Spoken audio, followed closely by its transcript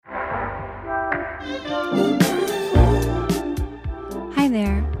Hi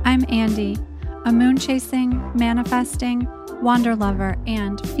there, I'm Andy, a moon-chasing, manifesting, wander lover,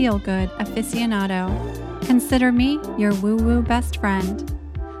 and feel-good aficionado. Consider me your woo-woo best friend.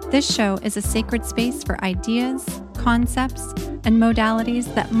 This show is a sacred space for ideas, concepts, and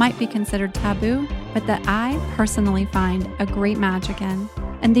modalities that might be considered taboo, but that I personally find a great magic in.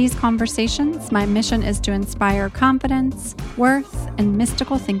 In these conversations, my mission is to inspire confidence, worth, and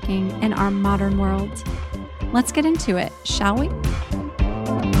mystical thinking in our modern world. Let's get into it, shall we?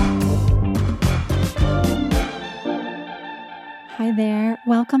 Hi there.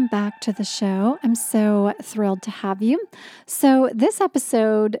 Welcome back to the show. I'm so thrilled to have you. So this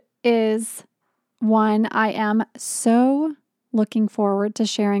episode is one I am so looking forward to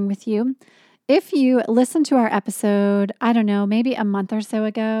sharing with you. If you listened to our episode, I don't know, maybe a month or so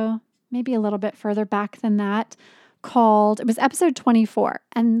ago, maybe a little bit further back than that, it was episode 24,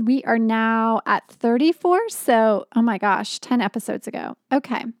 and we are now at 34. So, oh my gosh, 10 episodes ago.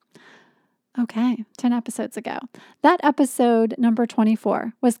 Okay, 10 episodes ago. That episode, number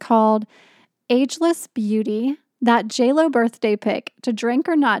 24, was called Ageless Beauty, that JLo birthday pic, to drink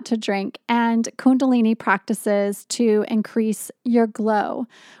or not to drink, and Kundalini practices to increase your glow.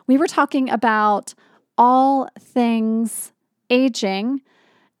 We were talking about all things aging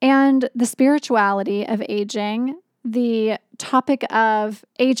and the spirituality of aging, the topic of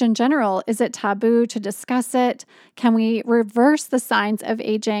age in general. Is it taboo to discuss it? Can we reverse the signs of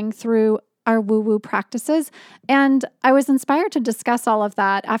aging through our woo-woo practices? And I was inspired to discuss all of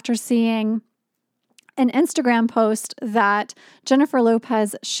that after seeing an Instagram post that Jennifer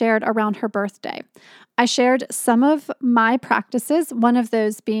Lopez shared around her birthday. I shared some of my practices, one of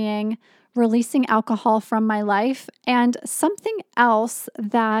those being releasing alcohol from my life, and something else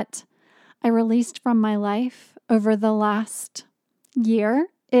that I released from my life over the last year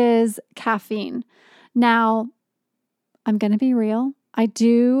is caffeine. Now, I'm going to be real. I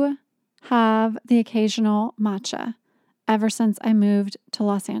do have the occasional matcha ever since I moved to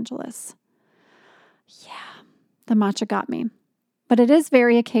Los Angeles. Yeah, the matcha got me. But it is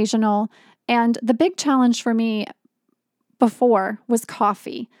very occasional. And the big challenge for me before was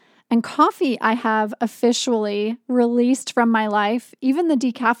coffee. And coffee I have officially released from my life, even the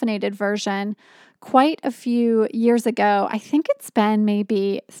decaffeinated version, quite a few years ago. I think it's been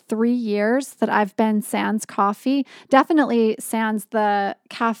maybe 3 years that I've been sans coffee, definitely sans the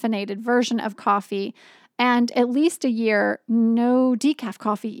caffeinated version of coffee, and at least a year, no decaf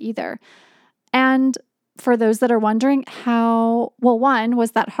coffee either. And for those that are wondering one,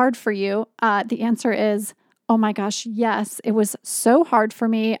 was that hard for you? The answer is, oh my gosh, yes, it was so hard for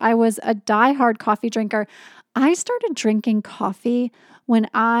me. I was a diehard coffee drinker. I started drinking coffee when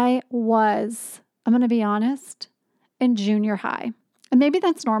I was, I'm going to be honest, in junior high. And maybe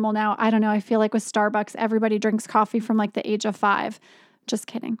that's normal now. I don't know. I feel like with Starbucks, everybody drinks coffee from like the age of 5. Just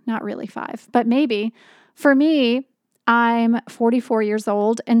kidding. Not really 5, but maybe. For me, I'm 44 years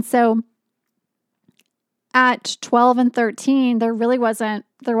old. And so at 12 and 13, there wasn't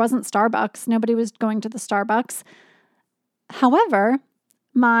Starbucks. Nobody was going to the Starbucks. However,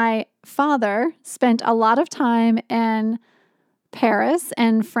 my father spent a lot of time in Paris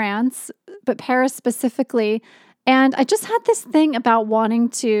and France, but Paris specifically. And I just had this thing about wanting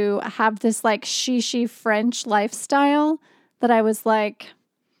to have this like chic French lifestyle that I was like,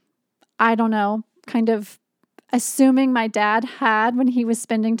 I don't know, kind of assuming my dad had when he was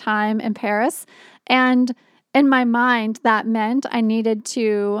spending time in Paris. And in my mind, that meant I needed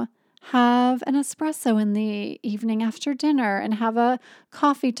to have an espresso in the evening after dinner and have a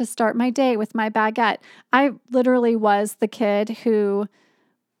coffee to start my day with my baguette. I literally was the kid who,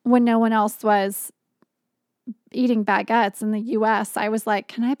 when no one else was eating baguettes in the US, I was like,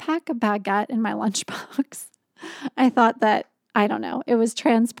 can I pack a baguette in my lunchbox? I thought that, I don't know, it was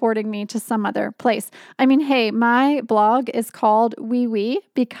transporting me to some other place. I mean, hey, my blog is called Wee Wee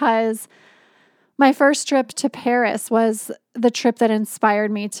because my first trip to Paris was the trip that inspired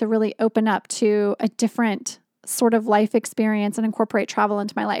me to really open up to a different sort of life experience and incorporate travel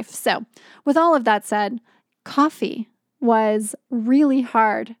into my life. So with all of that said, coffee was really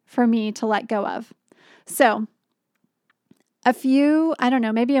hard for me to let go of. So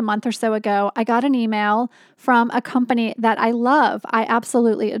maybe a month or so ago, I got an email from a company that I love. I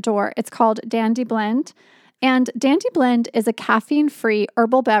absolutely adore. It's called Dandy Blend. And Dandy Blend is a caffeine-free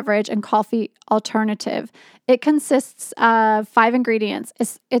herbal beverage and coffee alternative. It consists of 5 ingredients.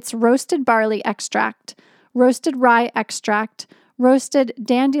 It's roasted barley extract, roasted rye extract, roasted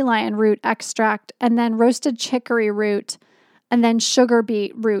dandelion root extract, and then roasted chicory root, and then sugar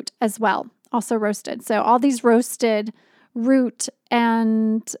beet root as well, also roasted. So all these roasted root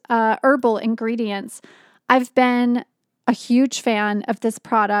and herbal ingredients. I've been a huge fan of this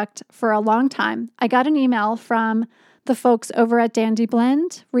product for a long time. I got an email from the folks over at Dandy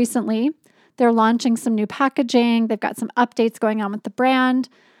Blend recently. They're launching some new packaging. They've got some updates going on with the brand.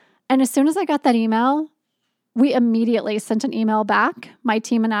 And as soon as I got that email, we immediately sent an email back, my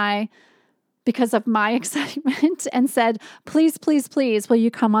team and I, because of my excitement, and said, please, please, please, will you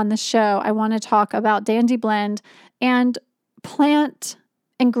come on the show? I want to talk about Dandy Blend and plant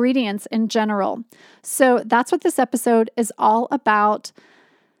ingredients in general. So that's what this episode is all about.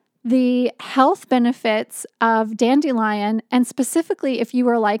 The health benefits of dandelion, and specifically if you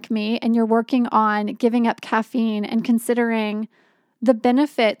are like me and you're working on giving up caffeine and considering the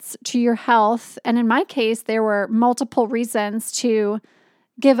benefits to your health. And in my case, there were multiple reasons to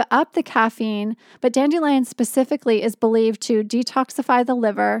give up the caffeine, but dandelion specifically is believed to detoxify the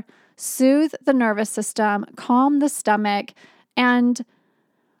liver, soothe the nervous system, calm the stomach, and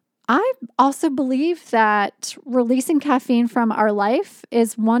I also believe that releasing caffeine from our life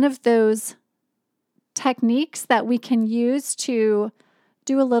is one of those techniques that we can use to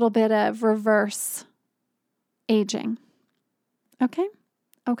do a little bit of reverse aging. Okay?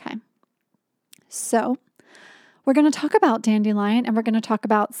 Okay. So we're going to talk about dandelion, and we're going to talk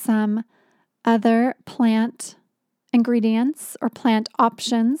about some other plant ingredients or plant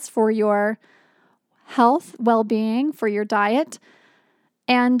options for your health, well-being, for your diet.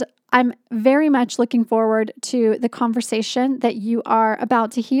 And I'm very much looking forward to the conversation that you are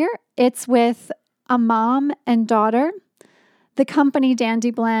about to hear. It's with a mom and daughter. The company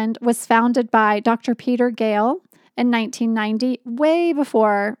Dandy Blend was founded by Dr. Peter Gale in 1990, way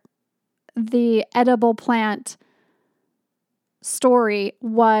before the edible plant story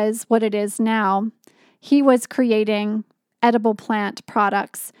was what it is now. He was creating edible plant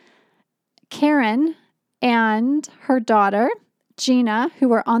products. Karen and her daughter, Gina,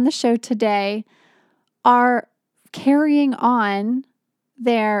 who are on the show today, are carrying on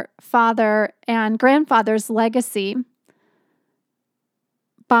their father and grandfather's legacy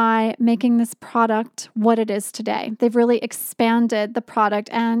by making this product what it is today. They've really expanded the product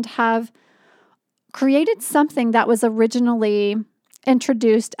and have created something that was originally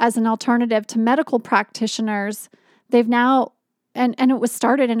introduced as an alternative to medical practitioners. They've now, and it was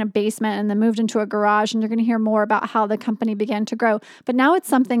started in a basement and then moved into a garage, and you're going to hear more about how the company began to grow. But now it's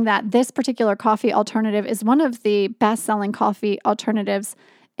something that this particular coffee alternative is one of the best-selling coffee alternatives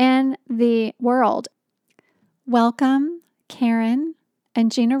in the world. Welcome, Karen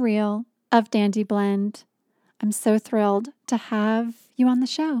and Gina Reel of Dandy Blend. I'm so thrilled to have you on the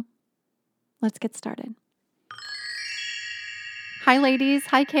show. Let's get started. Hi, ladies.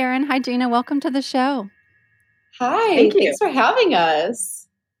 Hi, Karen. Hi, Gina. Welcome to the show. Hi. Thanks for having us.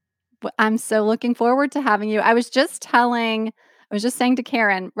 I'm so looking forward to having you. I was just saying to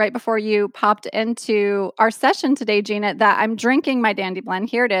Karen right before you popped into our session today, Gina, that I'm drinking my Dandy Blend.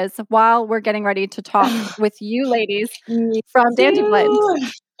 Here it is, while we're getting ready to talk with you ladies from Dandy Blend.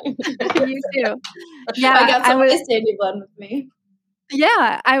 You too. Yeah, I got some nice Dandy Blend with me.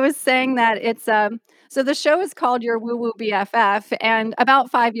 Yeah, I was saying that it's so the show is called Your Woo Woo BFF, and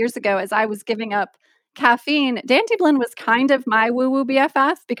about 5 years ago, as I was giving up caffeine, Dandy Blend was kind of my woo woo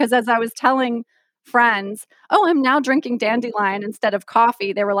BFF, because as I was telling friends, "Oh, I'm now drinking dandelion instead of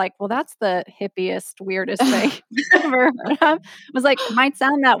coffee," they were like, "Well, that's the hippiest, weirdest thing I've ever heard of." I was like, "It might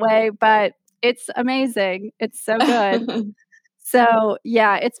sound that way, but it's amazing. It's so good." So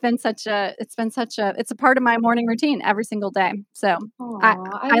yeah, it's a part of my morning routine every single day. So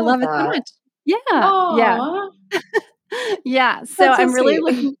I love it so much. Yeah. Aww. Yeah. So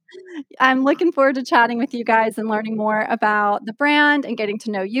I'm looking forward to chatting with you guys and learning more about the brand and getting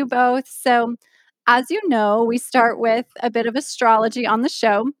to know you both. So as you know, we start with a bit of astrology on the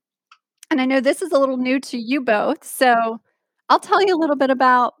show. And I know this is a little new to you both. So I'll tell you a little bit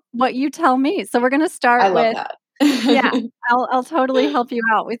about what you tell me. So we're going to start with that. Yeah, I'll totally help you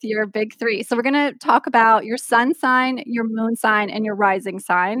out with your big three. So we're going to talk about your sun sign, your moon sign, and your rising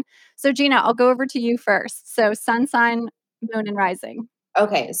sign. So Gina, I'll go over to you first. So sun sign, moon, and rising.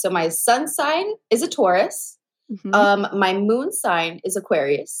 Okay, so my sun sign is a Taurus. Mm-hmm. My moon sign is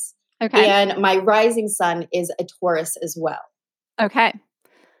Aquarius. Okay. And my rising sun is a Taurus as well. Okay.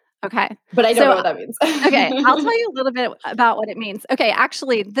 But I don't know what that means. Okay, I'll tell you a little bit about what it means. Okay,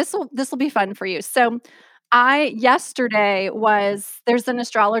 actually, this will be fun for you. So there's an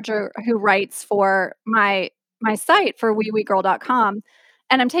astrologer who writes for my site for weeweegirl.com,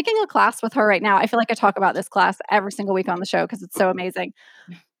 and I'm taking a class with her right now. I feel like I talk about this class every single week on the show because it's so amazing.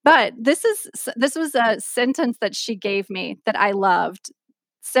 But this was a sentence that she gave me that I loved.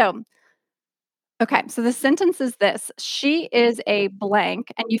 So Okay, so the sentence is this: she is a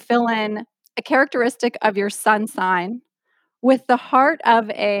blank, and you fill in a characteristic of your sun sign with the heart of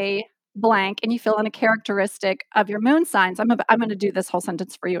a blank, and you fill in a characteristic of your moon signs. I'm going to do this whole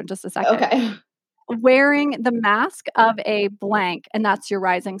sentence for you in just a second. Okay. Wearing the mask of a blank, and that's your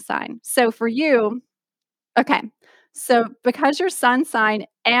rising sign. So for you, okay, so because your sun sign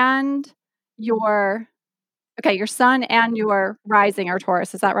and your sun and your rising are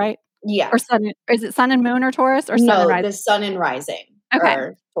Taurus, is that right? Yeah. Or sun, is it sun and moon or Taurus, or sun and No, rising? the sun and rising Okay.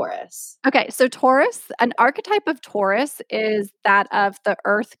 are Taurus. Okay, so Taurus, an archetype of Taurus is that of the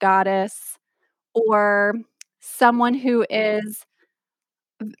earth goddess, or someone who is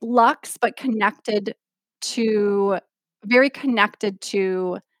Lux, but very connected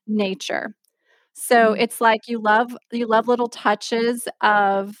to nature. So it's like you love little touches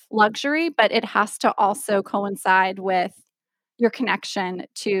of luxury, but it has to also coincide with your connection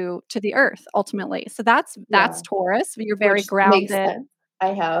to the earth ultimately. So that's Yeah. Taurus. You're very Which makes grounded. sense.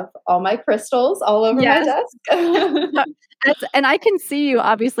 I have all my crystals all over my Yes. desk. And I can see you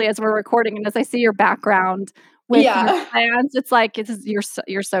obviously as we're recording, and as I see your background with your Yeah. plants, it's like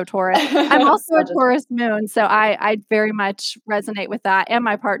you're so Taurus. I'm also a Such a Taurus moon, so I very much resonate with that, and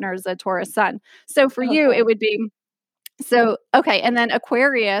my partner is a Taurus sun. So for you, it would be okay, and then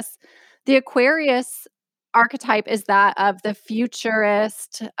Aquarius. The Aquarius archetype is that of the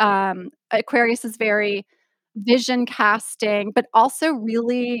futurist. Aquarius is very vision casting, but also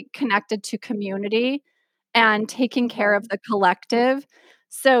really connected to community and taking care of the collective.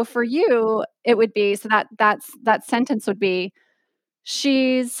 So for you, it would be that sentence would be,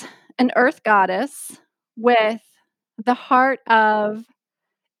 she's an earth goddess with the heart of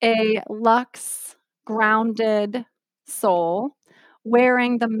a luxe grounded soul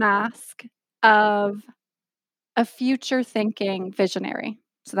wearing the mask of a future thinking visionary.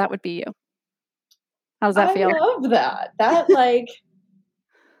 So that would be you. How does that I feel? love that. That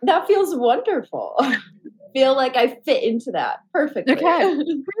feels wonderful. Feel like I fit into that perfectly. Okay.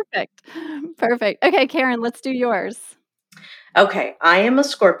 Perfect. Perfect. Okay, Karen, let's do yours. Okay, I am a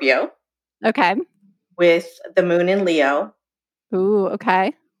Scorpio Okay. with the moon in Leo Ooh,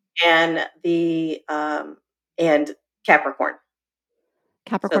 okay. and and Capricorn.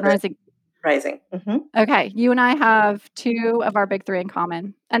 Capricorn rising. Rising. Mm-hmm. Okay, you and I have 2 of our big 3 in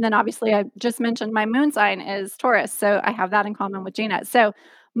common. And then obviously I just mentioned my moon sign is Taurus, so I have that in common with Gina. So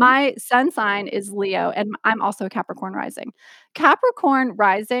my sun sign is Leo, and I'm also a Capricorn rising. Capricorn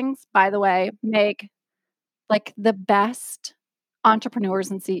risings, by the way, make like the best entrepreneurs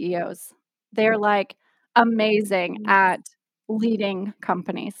and CEOs. They're like amazing at leading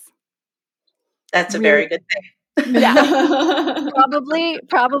companies. That's a very good thing. Yeah. Probably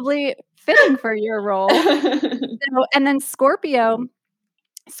fitting for your role. So, and then Scorpio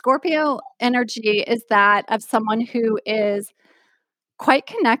energy is that of someone who is quite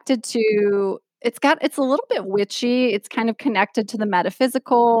connected to it's a little bit witchy. It's kind of connected to the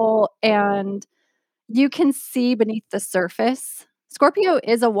metaphysical, and you can see beneath the surface. Scorpio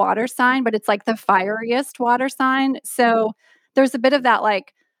is a water sign, but it's like the fieriest water sign. So there's a bit of that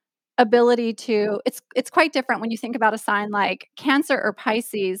like ability to it's quite different when you think about a sign like Cancer or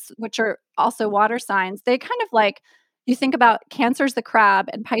Pisces, which are also water signs. They kind of like you think about Cancer's the crab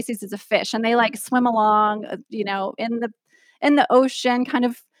and Pisces is a fish, and they like swim along, in the ocean, kind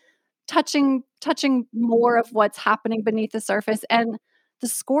of touching more of what's happening beneath the surface. And the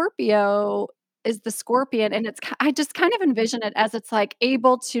Scorpio is the scorpion, and I just kind of envision it as it's like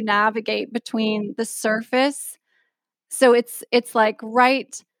able to navigate between the surface. So it's like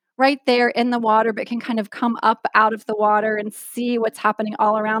right there in the water, but can kind of come up out of the water and see what's happening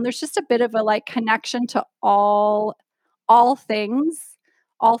all around. There's just a bit of a like connection to all things,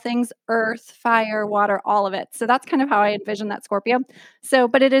 all things earth, fire, water, all of it. So that's kind of how I envision that Scorpio. So,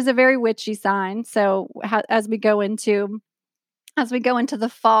 but it is a very witchy sign. So as we go into the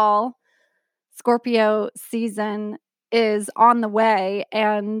fall, Scorpio season is on the way,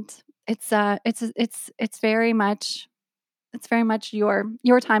 and it's very much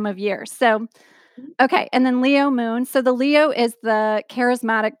your time of year. So, okay, and then Leo moon. So the Leo is the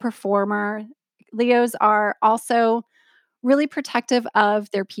charismatic performer. Leos are also really protective of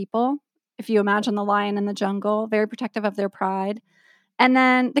their people. If you imagine the lion in the jungle, very protective of their pride. And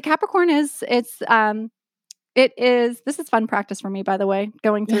then the Capricorn this is fun practice for me, by the way,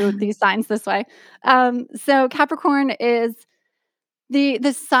 going through these signs this way. So Capricorn is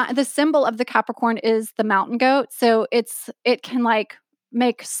the symbol of the Capricorn is the mountain goat. So it can like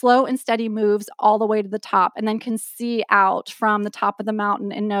make slow and steady moves all the way to the top, and then can see out from the top of the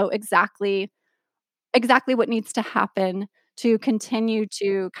mountain and know exactly what needs to happen to continue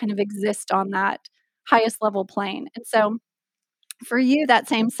to kind of exist on that highest level plane. And so for you, that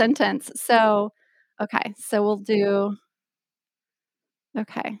same sentence. So, okay, so we'll do,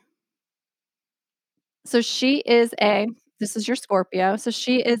 okay. So this is your Scorpio. So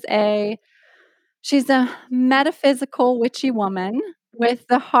she's a metaphysical witchy woman with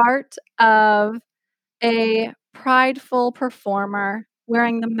the heart of a prideful performer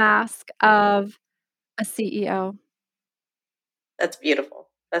wearing the mask of a CEO. That's beautiful.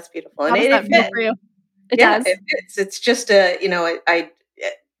 That's beautiful. How does that feel for you? It does. It fits. It's just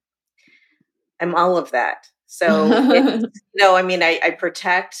I'm all of that. So, I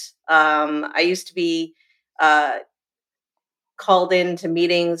protect. I used to be called into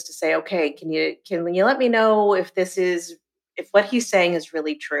meetings to say, okay, can you let me know if what he's saying is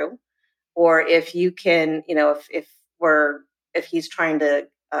really true, or if you can, if he's trying to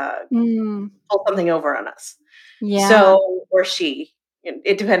pull something over on us. Yeah. So, or she,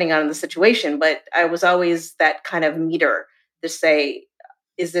 it depending on the situation, but I was always that kind of meter to say,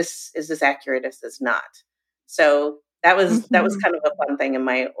 is this accurate? Is this not? So that was kind of a fun thing in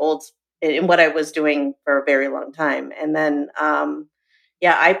what I was doing for a very long time. And then,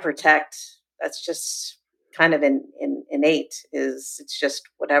 I protect. That's just kind of innate. It's just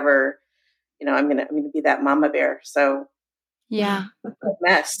whatever, I'm gonna be that mama bear. So yeah,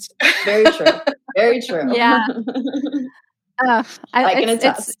 mess. Very true. Very true. Yeah. I can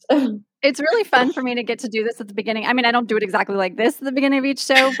attest. It's really fun for me to get to do this at the beginning. I mean, I don't do it exactly like this at the beginning of each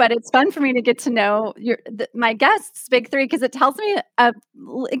show, but it's fun for me to get to know my guests, Big Three, because it tells me,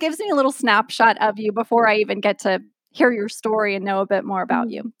 it gives me a little snapshot of you before I even get to hear your story and know a bit more about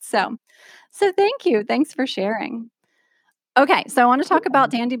you. So thank you. Thanks for sharing. Okay, so I want to talk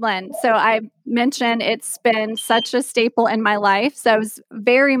about Dandy Blend. So I mentioned it's been such a staple in my life. So I was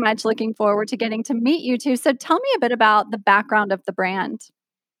very much looking forward to getting to meet you two. So tell me a bit about the background of the brand.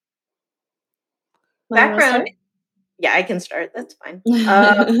 Background. Yeah, I can start. That's fine.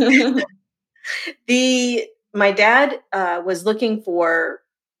 My dad was looking for,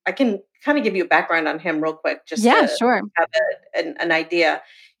 I can kind of give you a background on him real quick, just to sure. have an idea.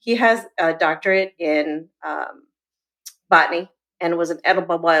 He has a doctorate in botany and was an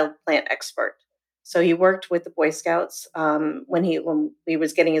edible wild plant expert. So he worked with the Boy Scouts when he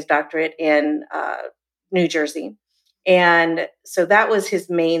was getting his doctorate in New Jersey. And so that was his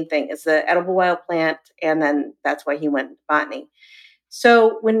main thing, is the edible wild plant. And then that's why he went into botany.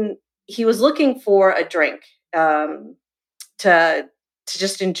 So when he was looking for a drink to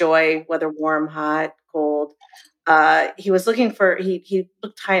just enjoy, whether warm, hot, cold, he was looking for, he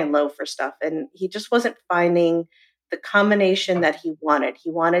looked high and low for stuff, and he just wasn't finding the combination that he wanted. He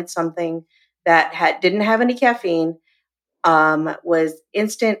wanted something that didn't have any caffeine, was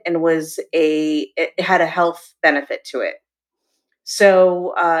instant, and it had a health benefit to it.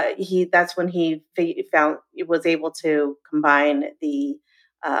 So that's when he was able to combine the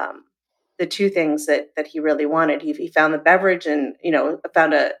two things that he really wanted. He found the beverage, and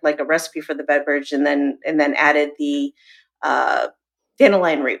found a recipe for the beverage, and then added the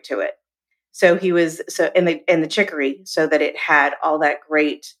dandelion root to it. So and the chicory, so that it had all that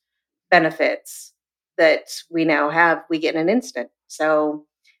great benefits that we now have. We get in an instant. So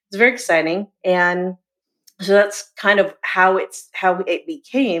it's very exciting. And so that's kind of how it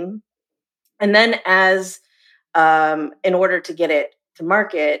became. And then in order to get it to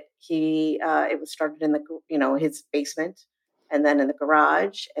market, it was started in his basement, and then in the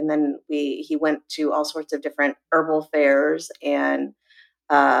garage. And then he went to all sorts of different herbal fairs and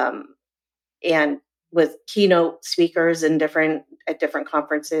with keynote speakers at different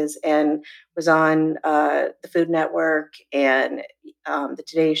conferences, and was on the Food Network and the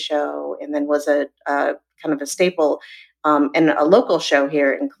Today Show, and then was a kind of a staple in a local show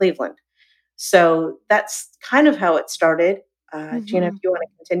here in Cleveland. So that's kind of how it started. Gina, if you want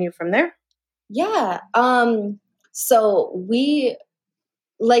to continue from there. Yeah. So we,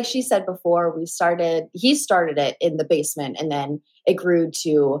 like she said before, he started it in the basement, and then it grew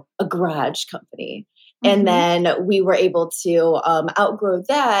to a garage company. And then we were able to outgrow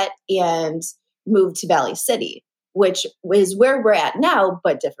that and move to Valley City, which is where we're at now,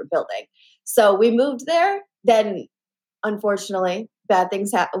 but different building. So we moved there. Then, unfortunately, bad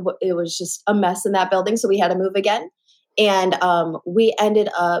things happened. It was just a mess in that building, so we had to move again. And we ended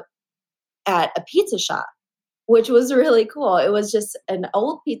up at a pizza shop, which was really cool. It was just an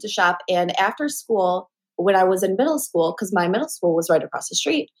old pizza shop. And after school, when I was in middle school, because my middle school was right across the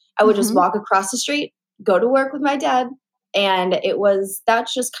street, I would just walk across the street, go to work with my dad. And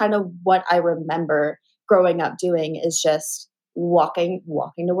that's just kind of what I remember growing up doing, is just walking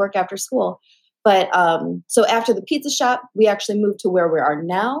to work after school. But so after the pizza shop, we actually moved to where we are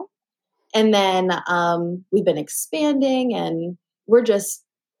now. And then we've been expanding, and we're just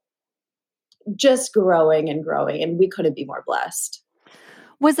growing and growing, and we couldn't be more blessed.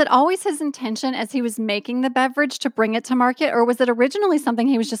 Was it always his intention as he was making the beverage to bring it to market, or was it originally something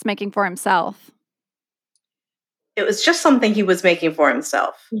he was just making for himself? It was just something he was making for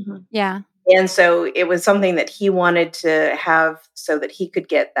himself. Mm-hmm. Yeah. And so it was something that he wanted to have so that he could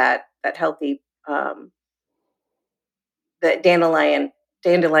get that healthy, the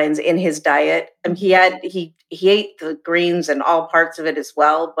dandelions in his diet. And he ate the greens and all parts of it as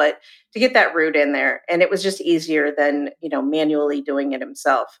well, but to get that root in there, and it was just easier than manually doing it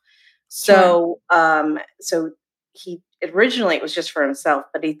himself. So so he originally, it was just for himself,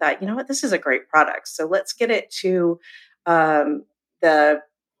 but he thought, what, this is a great product, so let's get it to the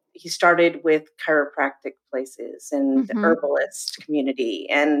he started with chiropractic places and herbalist community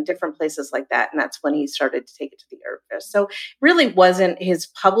and different places like that. And that's when he started to take it to the herbalist. So really wasn't, his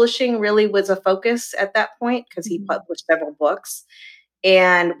publishing really was a focus at that point, because he published several books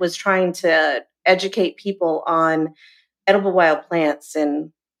and was trying to educate people on edible wild plants.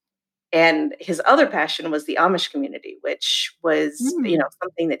 And his other passion was the Amish community, which was,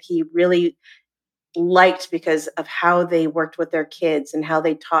 something that he really liked because of how they worked with their kids and how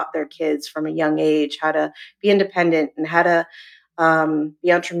they taught their kids from a young age how to be independent and how to be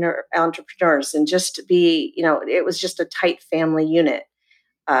entrepreneurs, and just to be, it was just a tight family unit,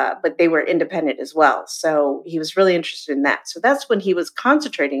 but they were independent as well. So he was really interested in that. So that's when he was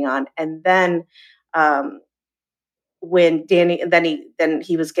concentrating on. And then when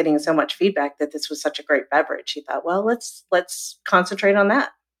he was getting so much feedback that this was such a great beverage, he thought, well, let's concentrate on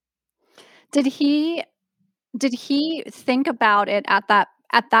that. Did he think about it at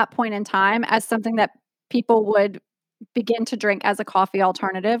that point in time as something that people would begin to drink as a coffee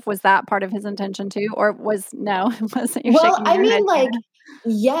alternative? Was that part of his intention too, or no? Wasn't you? Well, I mean, head, like,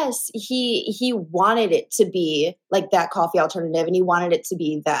 yes, he wanted it to be like that coffee alternative, and he wanted it to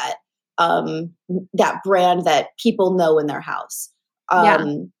be that that brand that people know in their house.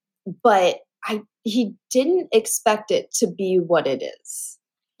 But he didn't expect it to be what it is.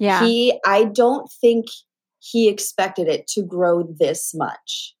 Yeah. I don't think he expected it to grow this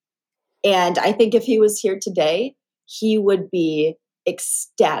much. And I think if he was here today, he would be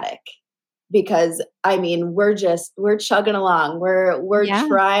ecstatic, because I mean, we're chugging along. We're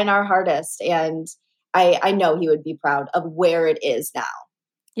trying our hardest, and I know he would be proud of where it is now.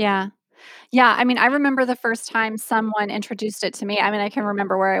 Yeah. Yeah, I mean, I remember the first time someone introduced it to me. I mean, I can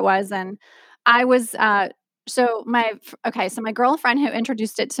remember where I was, and I was so my girlfriend who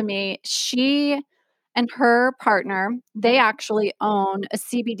introduced it to me, she and her partner, they actually own a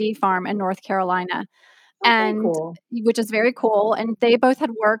CBD farm in North Carolina. And cool. Which is very cool, and they both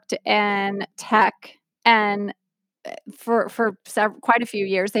had worked in tech, and for quite a few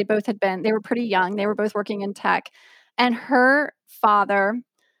years. They were pretty young. They were both working in tech, and her father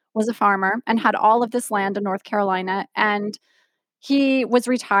was a farmer and had all of this land in North Carolina, and he was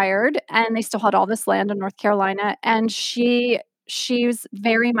retired, and they still had all this land in North Carolina, and she was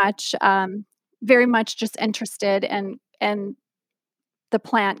very much just interested in the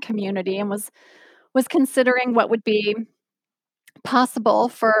plant community, and was considering what would be possible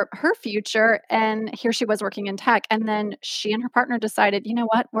for her future. And here she was working in tech, and then she and her partner decided, you know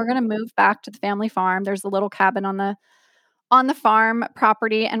what, we're going to move back to the family farm. There's a little cabin on the farm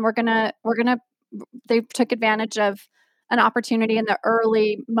property, and they took advantage of an opportunity in the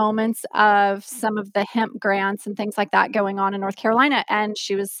early moments of some of the hemp grants and things like that going on in North Carolina. And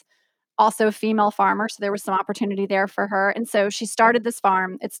she was also a female farmer, so there was some opportunity there for her. And so she started this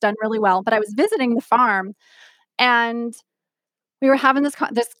farm. It's done really well. But I was visiting the farm, and we were having this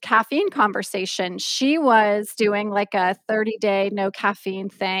caffeine conversation. She was doing like a 30-day no caffeine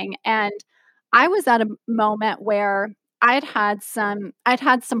thing, and I was at a moment where I'd had some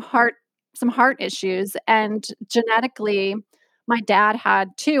heart issues, and genetically my dad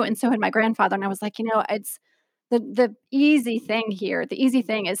had too, and so had my grandfather. And I was like, it's the easy thing here. The easy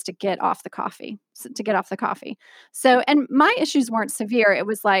thing is to get off the coffee. So, and my issues weren't severe. It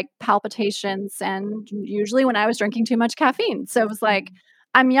was like palpitations, and usually when I was drinking too much caffeine. So it was like,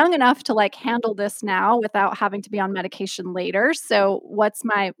 I'm young enough to like handle this now without having to be on medication later. So what's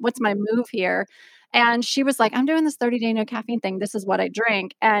my move here? And she was like, I'm doing this 30-day no caffeine thing. This is what I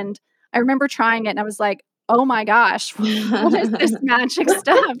drink. And I remember trying it, and I was like, oh my gosh, what is this magic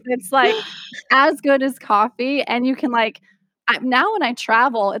stuff? It's like as good as coffee. And you can now when I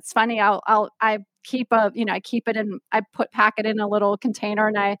travel, it's funny. I keep pack it in a little container.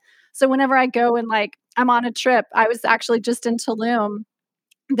 And so whenever I go and I'm on a trip, I was actually just in Tulum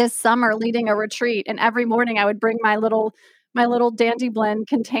this summer leading a retreat, and every morning I would bring my little Dandy Blend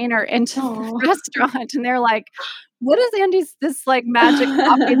container into the restaurant, and they're like, "What is Andy's this like magic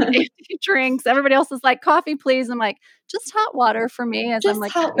coffee that Andy drinks?" Everybody else is like, "Coffee, please." I'm like, "Just hot water for me." As Just I'm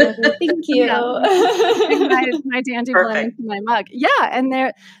like, hot water, thank you. putting my Dandy Blend into my mug. Yeah, and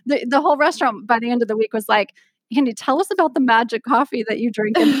the whole restaurant by the end of the week was like, "Andy, tell us about the magic coffee that you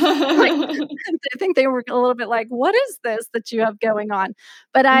drink." And like, I think they were a little bit like, "What is this that you have going on?"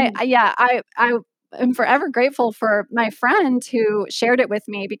 But I am forever grateful for my friend who shared it with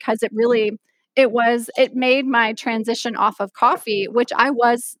me, because it made my transition off of coffee, which I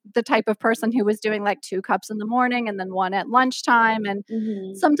was the type of person who was doing like 2 cups in the morning and then 1 at lunchtime, and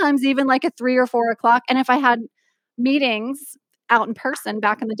sometimes even like at 3 or 4 o'clock. And if I had meetings out in person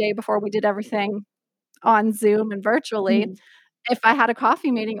back in the day before we did everything on Zoom and virtually, if I had a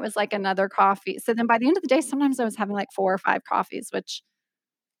coffee meeting, it was like another coffee. So then by the end of the day, sometimes I was having like 4 or 5 coffees, which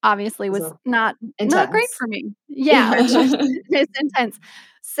obviously was not great for me. Yeah, it's intense.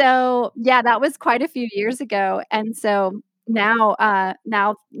 So, yeah, that was quite a few years ago, and so now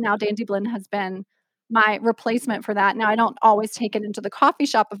Dandy Blend has been my replacement for that. Now I don't always take it into the coffee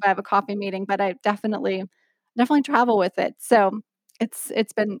shop if I have a coffee meeting, but I definitely travel with it. So it's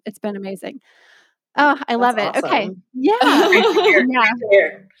been amazing. Oh, I love it. Awesome. Okay. Yeah.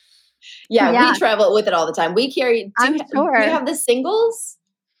 Yeah, we travel with it all the time. We carry. Do you have the singles?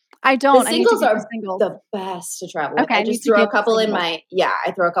 I don't. The singles are singles. the best to travel with. Okay, I just throw a couple in my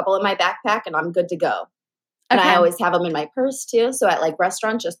I throw a couple in my backpack and I'm good to go. And I always have them in my purse too. So at like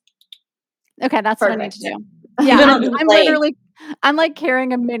restaurants, just okay, that's what I need to do. Yeah, I'm like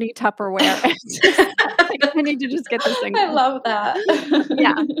carrying a mini Tupperware. I need to just get the single. I love that.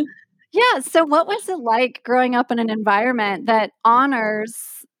 Yeah. So what was it like growing up in an environment that honors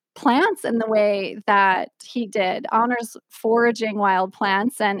plants in the way that he did, honors foraging wild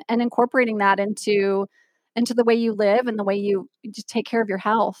plants and incorporating that into the way you live and the way you just take care of your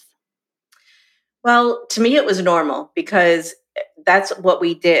health? Well, to me, it was normal because that's what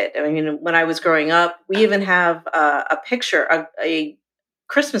we did. I mean, when I was growing up, we even have a picture, a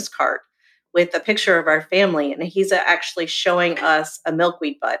Christmas card with a picture of our family, and he's actually showing us a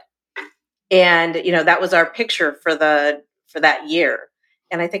milkweed bud. And, that was our picture for that year.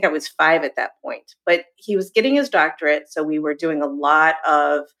 And I think I was 5 at that point, but he was getting his doctorate. So we were doing a lot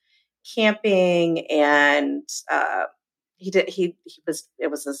of camping, and we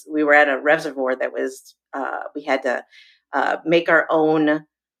were at a reservoir that was, we had to make our own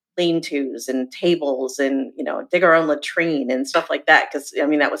lean-tos and tables and, dig our own latrine and stuff like that. Cause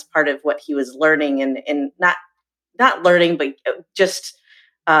that was part of what he was learning, and not learning, but just,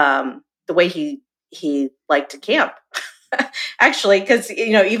 the way he liked to camp. Actually, because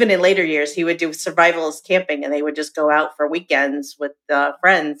even in later years, he would do survivalist camping, and they would just go out for weekends with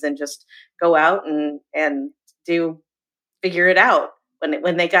friends and just go out and figure it out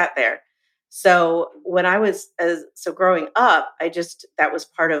when they got there. So when I was growing up, that was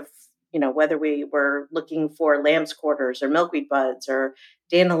part of whether we were looking for lamb's quarters or milkweed buds or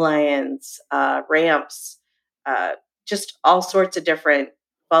dandelions, ramps, just all sorts of different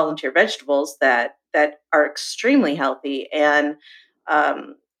volunteer vegetables that are extremely healthy, and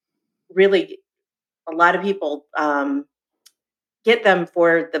really a lot of people get them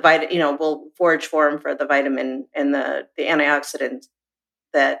for the vitamin, will forage for them for the vitamin and the antioxidants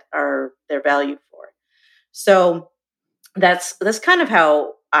that are their value for. So that's kind of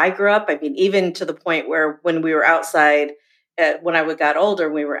how I grew up. I mean, even to the point where when we were outside, when I got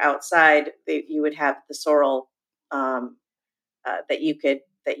older, we were outside, you would have the sorrel that you could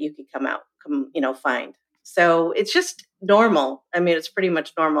find. So it's just normal. I mean, it's pretty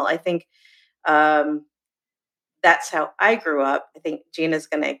much normal. I think that's how I grew up. I think Gina's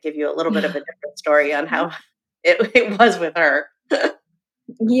going to give you a little bit of a different story on how it was with her.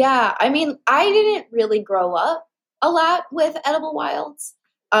 Yeah, I mean, I didn't really grow up a lot with edible wilds.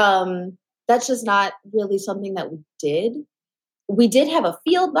 That's just not really something that we did. We did have a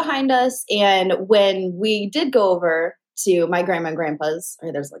field behind us, and when we did go over to my grandma and grandpa's,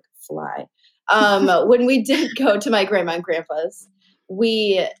 there's like a fly. When we did go to my grandma and grandpa's,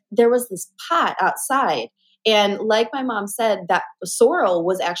 there was this pot outside, and like my mom said, that sorrel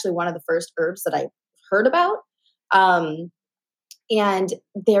was actually one of the first herbs that I heard about. And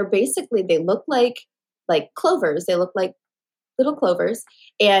they look like clovers. They look like little clovers,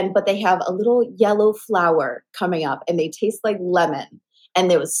 but they have a little yellow flower coming up, and they taste like lemon. And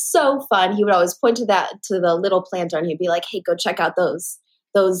it was so fun. He would always point to the little planter, and he'd be like, "Hey, go check out those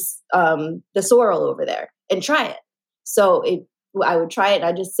the sorrel over there and try it." So I would try it, and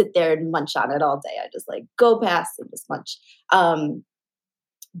I just sit there and munch on it all day. I just like go past and just munch.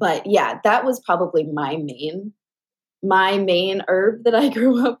 But yeah, that was probably my main herb that I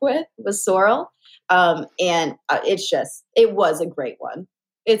grew up with was sorrel. And it was a great one.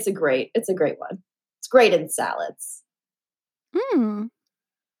 It's a great one. It's great in salads. Hmm.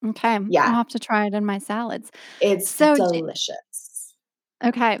 Okay. I'll Yeah, have to try it in my salads. it's So, delicious.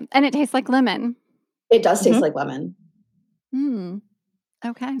 okay. And it tastes like lemon. It does taste Mhm. like lemon. Hmm.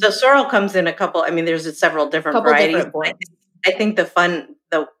 Okay. So sorrel comes in a couple. I mean, there's several different Couple varieties. different forms. I think the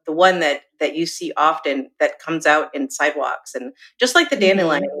one that you see often that comes out in sidewalks, and just like the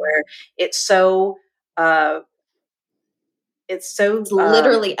dandelion, where it's so uh, it's so It's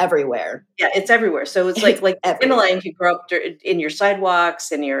literally everywhere. yeah, it's everywhere. So it's It's like everywhere. dandelion can grow up in your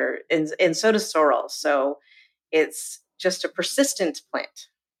sidewalks and so does sorrel. So it's just a persistent plant.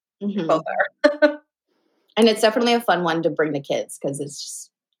 Both Mhm. are. And it's definitely a fun one to bring the kids because it's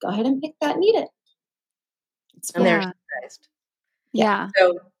just go ahead and pick that and eat it. It's And fun. they're Yeah. surprised. Yeah. Yeah.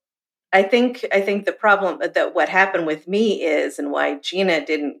 So I think the problem that what happened with me is, and why Gina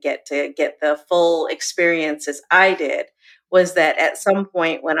didn't get to get the full experience as I did, was that at some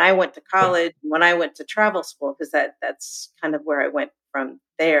point when I went to college, when I went to travel school, because that's kind of where I went from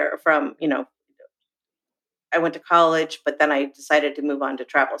there. I went to college, but then I decided to move on to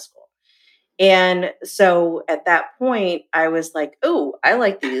travel school. And so at that point, I was like, "Oh, I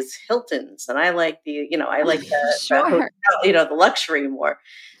like these Hiltons, and I like the hotel, Sure. the luxury more."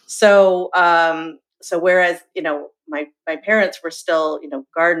 So whereas my parents were still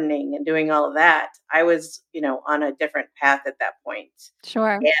gardening and doing all of that, I was on a different path at that point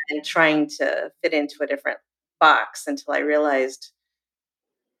Sure. and trying to fit into a different box until I realized.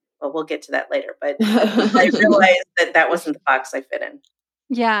 Well, we'll get to that later, but until I realized that that wasn't the box I fit in.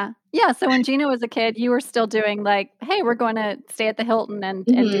 Yeah. Yeah, so when Gina was a kid, you were still doing like, "Hey, we're going to stay at the Hilton and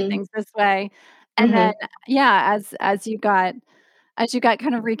do Mhm. things this way." And then, Mhm. yeah, as you got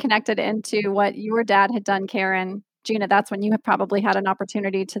kind of reconnected into what your dad had done, Karen, Gina, that's when you had probably had an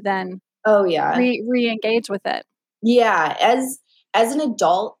opportunity to then Oh, yeah. re-engage with it. Yeah, as an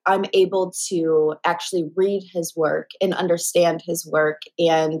adult, I'm able to actually read his work and understand his work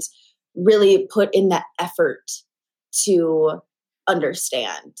and really put in that effort to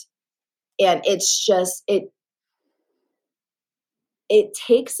understand. And it's just it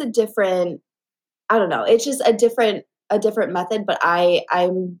takes a different I don't know, it's just a different method, but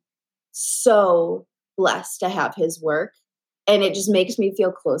I'm so blessed to have his work, and it just makes me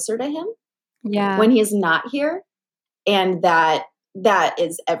feel closer to him Yeah. when he's not here, and that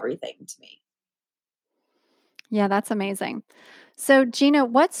is everything to me. Yeah, that's amazing. So, Gina,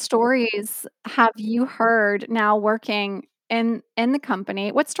 what stories have you heard now working in the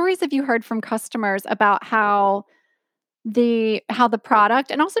company? What stories have you heard from customers about how the product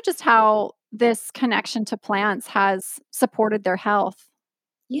and also just how this connection to plants has supported their health?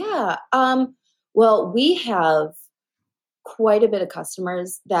 Yeah, well, we have quite a bit of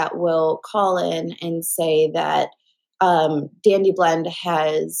customers that will call in and say that, Dandy Blend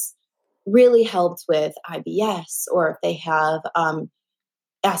has really helped with IBS, or if they have,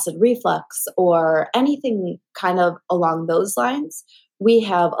 acid reflux or anything kind of along those lines. We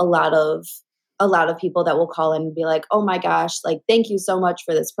have a lot of people that will call in and be like, "Oh my gosh, like thank you so much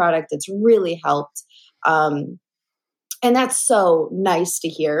for this product. It's really helped." Um, and that's so nice to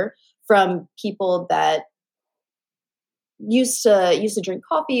hear from people that used to drink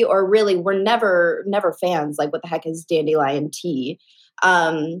coffee or really were never fans, like what the heck is dandelion tea.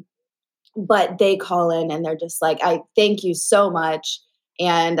 Um, but they call in and they're just like, I thank you so much.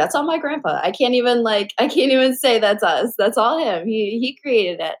 And that's all my grandpa. I can't even say that's us. That's all him. He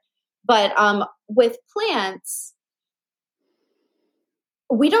created it. But with plants,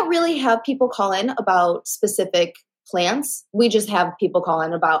 we don't really have people call in about specific plants. We just have people call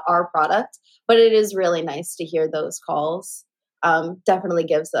in about our product. But it is really nice to hear those calls. Definitely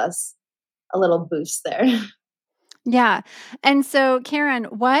gives us a little boost there. Yeah. And so, Karen,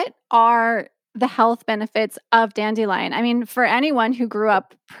 what are the health benefits of dandelion? I mean, for anyone who grew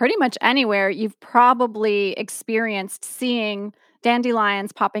up pretty much anywhere, you've probably experienced seeing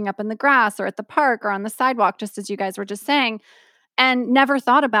dandelions popping up in the grass or at the park or on the sidewalk, just as you guys were just saying, and never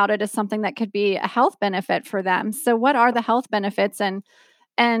thought about it as something that could be a health benefit for them. So, what are the health benefits, and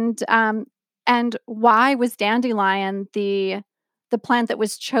and why was dandelion the plant that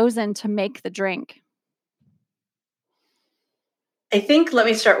was chosen to make the drink? I think let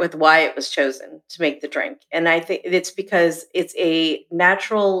me start with why it was chosen to make the drink. And I think it's because it's a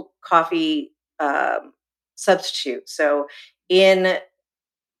natural coffee substitute. So in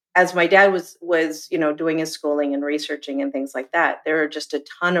as my dad was doing his schooling and researching and things like that, there are just a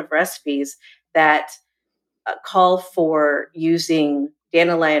ton of recipes that call for using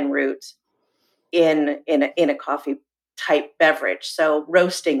dandelion root in a coffee type beverage. So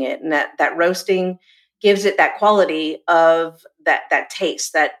roasting it, and that roasting gives it that quality of that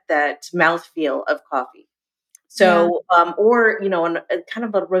taste, that mouthfeel of coffee. So, or, a kind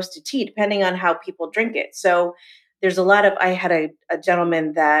of a roasted tea, depending on how people drink it. So there's I had a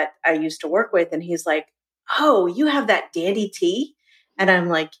gentleman that I used to work with, and he's like, "Oh, you have that dandy tea?" And I'm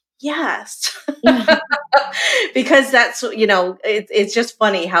like, "Yes." Because that's, it's just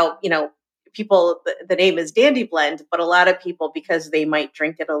funny how, people, the name is Dandy Blend, but a lot of people, because they might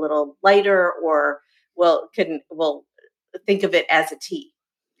drink it a little lighter, or will think of it as a tea.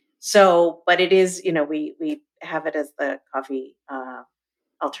 So, but it is, we have it as the coffee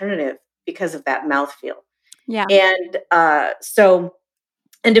alternative because of that mouthfeel. Yeah. And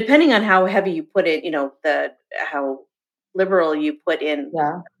and depending on how heavy you put it, how liberal you put in.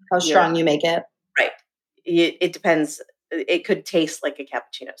 Yeah. How strong you make it. Right. It depends. It could taste like a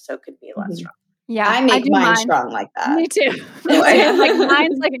cappuccino, so it could be a lot strong. Yeah. I make mine strong like that. Me too. Like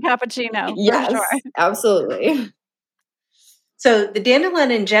mine's like a cappuccino. Yes, for sure. Absolutely. So the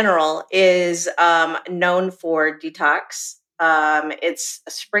dandelion in general is known for detox. It's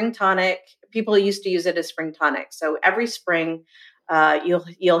a spring tonic. People used to use it as spring tonic. So every spring,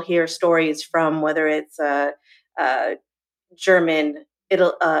 you'll hear stories from, whether it's German,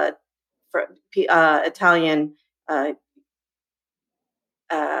 Italian,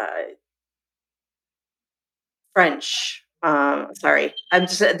 French. Sorry,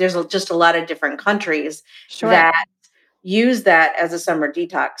 there's just a lot of different countries that use that as a summer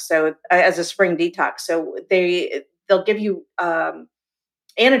detox. So as a spring detox. So they'll give you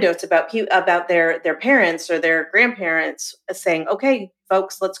anecdotes about their parents or their grandparents saying, "Okay,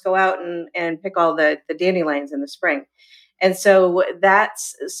 folks, let's go out and pick all the dandelions in the spring." And so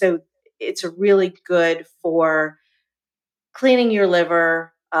it's really good for cleaning your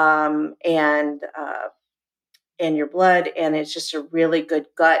liver and your blood, and it's just a really good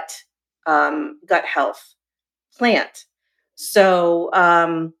gut health plant. So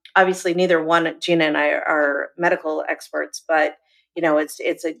obviously, neither one, Gina and I, are medical experts, but it's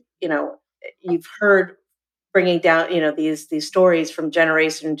you've heard bringing down these stories from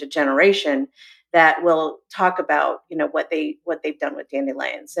generation to generation that will talk about what they've done with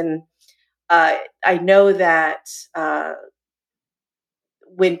dandelions. And I know that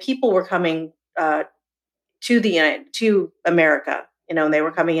when people were coming to America, and they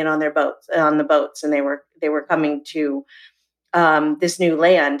were coming in on the boats, and they were coming to this new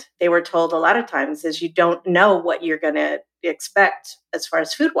land, they were told a lot of times is you don't know what you're going to expect as far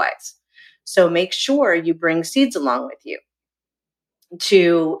as food wise. So make sure you bring seeds along with you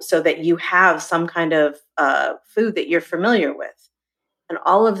so that you have some kind of food that you're familiar with. And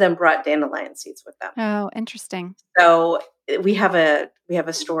all of them brought dandelion seeds with them. Oh, interesting. So we have a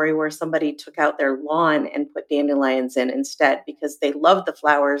story where somebody took out their lawn and put dandelions in instead, because they love the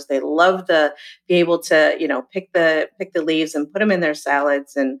flowers. They love be able to, pick the leaves and put them in their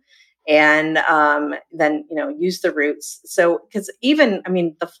salads and then, use the roots. So, because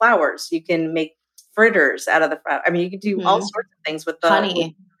the flowers, you can make fritters out of the flower. You can do all sorts of things with the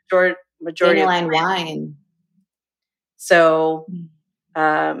honey, majority dandelion of wine. So,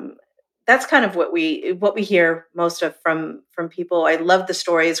 that's kind of what we hear most of from people. I love the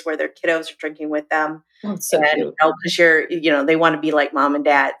stories where their kiddos are drinking with them. Oh, so cute. Because they want to be like mom and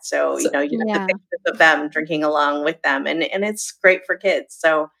dad. So you have the pictures of them drinking along with them, and it's great for kids.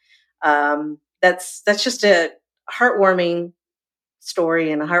 So that's just a heartwarming story,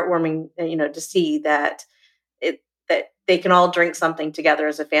 and a heartwarming to see that they can all drink something together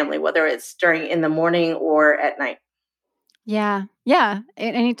as a family, whether it's in the morning or at night. Yeah. Yeah.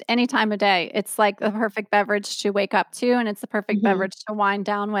 Any time of day. It's like the perfect beverage to wake up to, and it's the perfect beverage to wind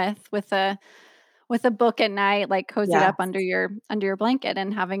down with a book at night, like cozied up under your blanket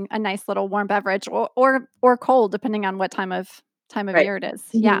and having a nice little warm beverage, or cold, depending on what time of year it is.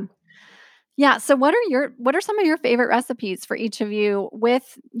 Mm-hmm. Yeah. Yeah. So what are some of your favorite recipes for each of you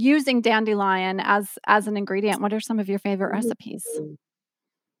with using dandelion as an ingredient? What are some of your favorite recipes?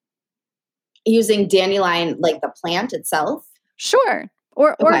 Using dandelion, like the plant itself? Sure.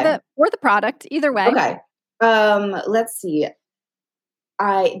 Or the product, either way. Okay. Let's see.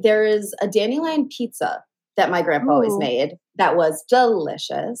 There is a dandelion pizza that my grandpa always made that was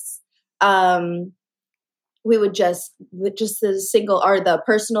delicious. We would just the single or the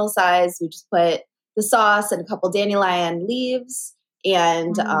personal size, we just put the sauce and a couple dandelion leaves.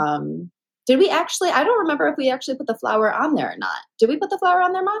 And did we actually, I don't remember if we actually put the flour on there or not. Did we put the flour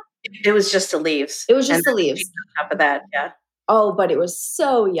on there, Ma? It was just the leaves. It was just the leaves. On top of that, yeah. Oh, but it was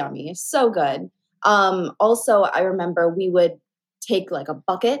so yummy, so good. Also, I remember we would take like a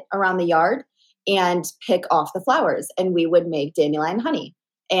bucket around the yard and pick off the flowers, and we would make dandelion honey.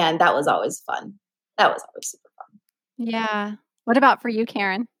 And that was always fun. That was always super fun. Yeah. What about for you,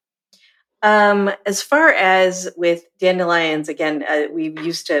 Karen? As far as with dandelions, again, we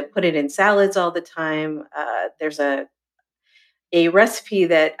used to put it in salads all the time. There's a recipe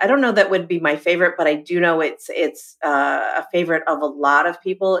that I don't know that would be my favorite, but I do know it's a favorite of a lot of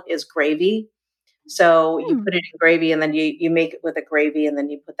people is gravy. So you put it in gravy, and then you make it with a gravy, and then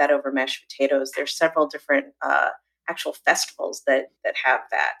you put that over mashed potatoes. There's several different actual festivals that have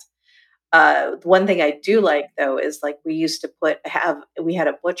that. The one thing I do like though is like we used to we had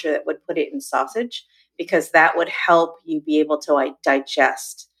a butcher that would put it in sausage because that would help you be able to like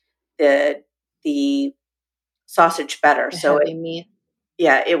digest the sausage better. The So heavy meat.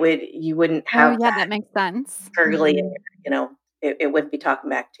 yeah, you wouldn't have that makes sense. gurgly, it wouldn't be talking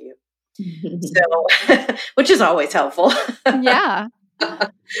back to you. So, which is always helpful. Yeah.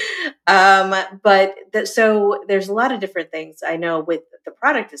 So there's a lot of different things. I know with the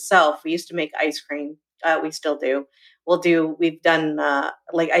product itself, we used to make ice cream. We still do. We've done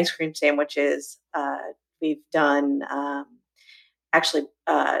like ice cream sandwiches. We've done actually.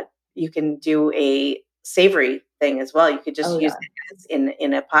 You can do a savory thing as well. You could just use it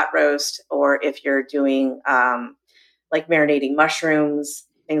in a pot roast, or if you're doing like marinating mushrooms,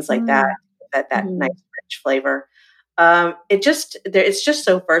 things like that nice rich flavor. It's just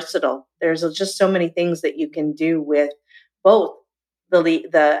so versatile. There's just so many things that you can do with both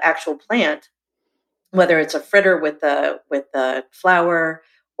the actual plant, whether it's a fritter with the flour,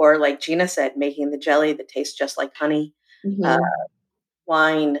 or like Gina said, making the jelly that tastes just like honey,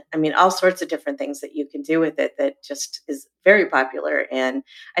 wine. I mean, all sorts of different things that you can do with it that just is very popular. And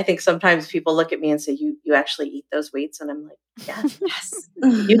I think sometimes people look at me and say, you actually eat those wheats? And I'm like, yeah, yes.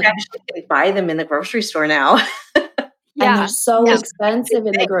 You actually can buy them in the grocery store now. Yeah. And they're so expensive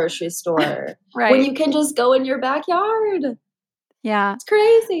in the grocery store. Right. When you can just go in your backyard. Yeah. It's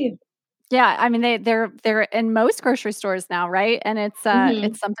crazy. Yeah, I mean they're in most grocery stores now, right? And it's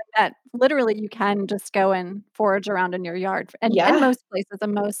something that literally you can just go and forage around in your yard, and in most places,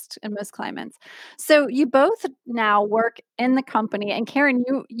 in most climates. So you both now work in the company, and Karen,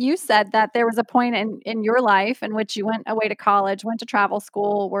 you said that there was a point in your life in which you went away to college, went to travel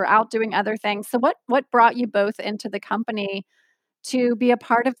school, were out doing other things. So what brought you both into the company to be a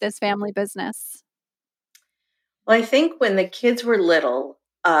part of this family business? Well, I think when the kids were little,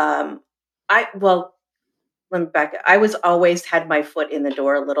 let me back up. I was always had my foot in the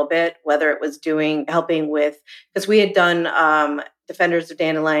door a little bit, whether it was helping with, because we had done Defenders of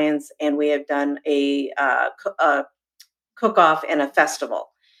Dandelions, and we had done a cook-off and a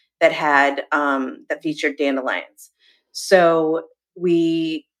festival that had that featured dandelions. So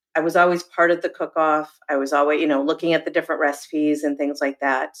I was always part of the cook-off. I was always, looking at the different recipes and things like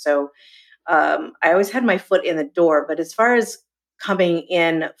that. So I always had my foot in the door. But as far as coming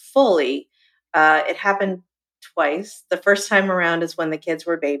in fully, it happened twice. The first time around is when the kids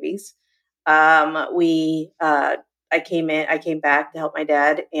were babies. I came back to help my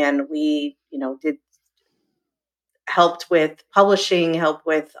dad, and we, helped with publishing, helped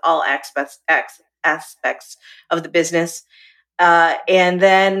with all aspects of the business. And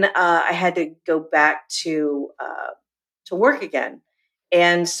then I had to go back to work again.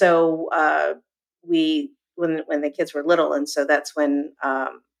 And so when the kids were little, and so that's when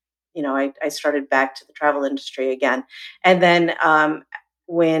I started back to the travel industry again. And then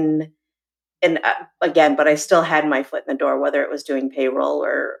again, but I still had my foot in the door, whether it was doing payroll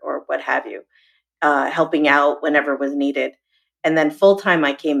or what have you, helping out whenever was needed. And then full time,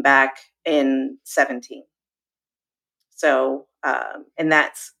 I came back in 2017. So, and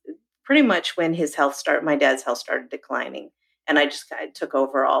that's pretty much when my dad's health started declining. And I just kind of took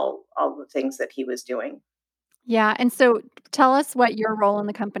over all the things that he was doing. Yeah. And so tell us what your role in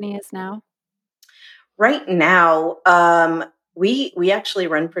the company is now. Right now, we actually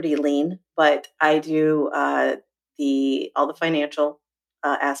run pretty lean, but I do all the financial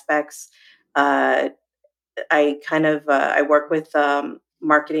aspects. I work with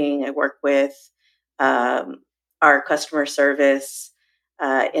marketing. I work with our customer service.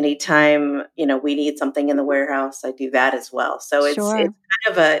 Anytime we need something in the warehouse, I do that as well. So it's kind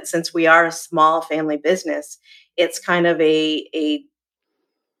of since we are a small family business, it's kind of a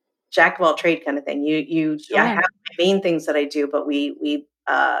jack of all trade kind of thing. I have my main things that I do, but we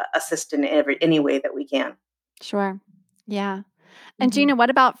assist in any way that we can. Sure. Yeah. And Gina, what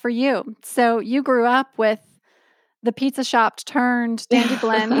about for you? So you grew up with the pizza shop turned Dandy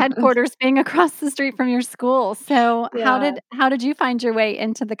Blend headquarters being across the street from your school. So how did you find your way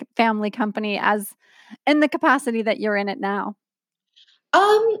into the family company as in the capacity that you're in it now?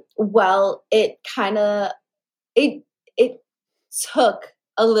 Well, it it took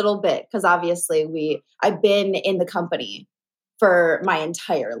a little bit because obviously I've been in the company for my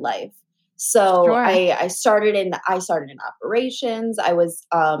entire life. So Sure. I started in operations. I was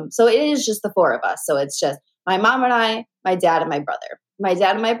so it is just the four of us. So it's just my mom and I, my dad and my brother. My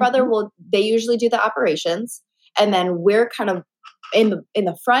dad and my brother Mhm. they usually do the operations, and then we're kind of in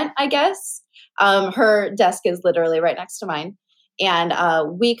the front, I guess. Her desk is literally right next to mine, and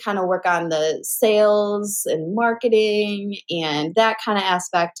we kind of work on the sales and marketing and that kind of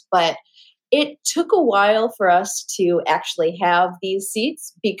aspect. But it took a while for us to actually have these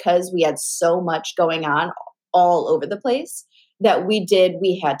seats because we had so much going on all over the place that we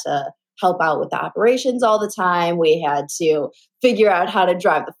had to help out with the operations all the time. We had to figure out how to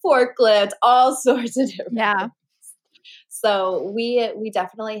drive the forklift, all sorts of different Yeah. things. So we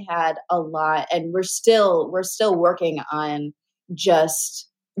definitely had a lot, and we're still working on just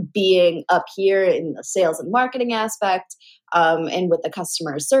being up here in the sales and marketing aspect, and with the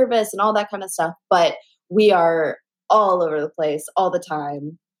customer service and all that kind of stuff. But we are all over the place all the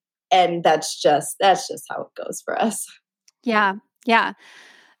time, and that's just how it goes for us. Yeah. Yeah.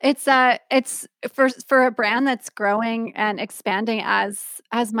 It's for a brand that's growing and expanding as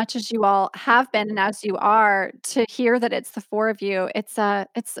much as you all have been and as you are, to hear that it's the four of you, it's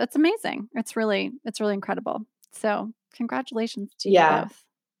amazing. It's really incredible. So, congratulations to you Yeah, both.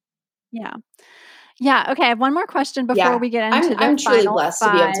 Yeah. Yeah, okay, I have one more question before yeah. we get I'm into the I'm truly final blessed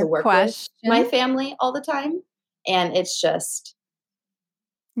to be able 5 to work with my questions. family all the time, and it's just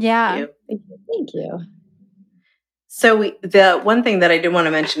Yeah. You. thank you. So the one thing that I do want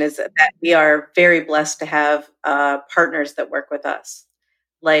to mention is that we are very blessed to have partners that work with us.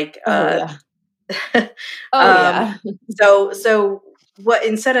 Like, Oh yeah. Oh um, yeah. so what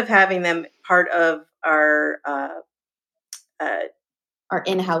instead of having them part of uh, Our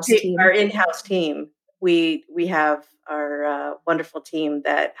in-house our team. in-house team, we have our wonderful team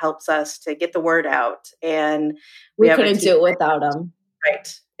that helps us to get the word out, and we We have a couldn't team. do it without them. Right,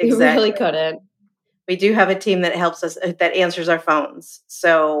 We really exactly. couldn't. We do have a team that helps us that answers our phones.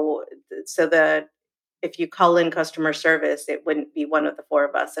 So the if you call in customer service, it wouldn't be one of the four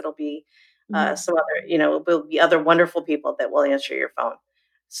of us. It'll be Mhm. some other, it will be other wonderful people that will answer your phone.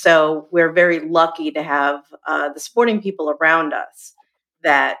 So we're very lucky to have the supporting people around us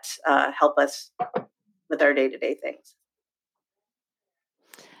that help us with our day-to-day things.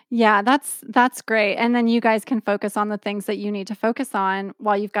 Yeah, that's great, and then you guys can focus on the things that you need to focus on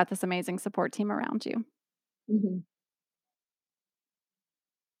while you've got this amazing support team around you. Mhm.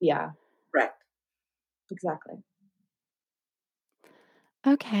 Yeah, Right. exactly.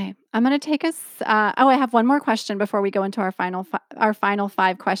 Okay, I'm gonna take us. I have one more question before we go into our final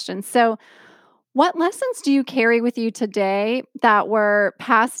 5 questions. So, what lessons do you carry with you today that were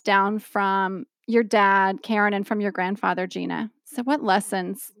passed down from your dad, Karen, and from your grandfather, Gina? So, what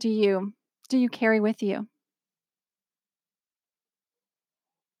lessons do you carry with you?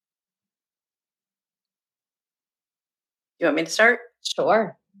 You want me to start?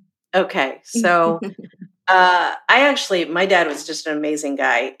 Sure. Okay. So my dad was just an amazing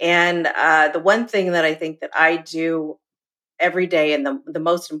guy. And the one thing that I think that I do every day, and the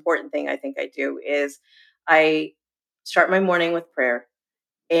most important thing I think I do, is I start my morning with prayer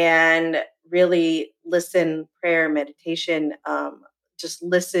and really listen, prayer, meditation, just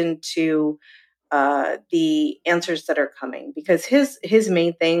listen to the answers that are coming, because his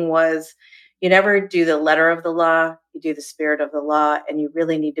main thing was, you never do the letter of the law, you do the spirit of the law, and you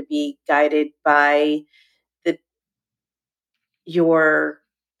really need to be guided by the your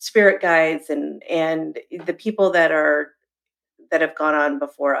spirit guides and the people that have gone on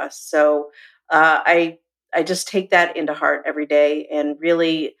before us. So I just take that into heart every day, and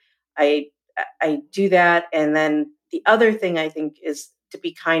really I I do that. And then the other thing I think is to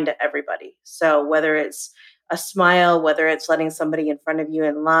be kind to everybody. So whether it's a smile, whether it's letting somebody in front of you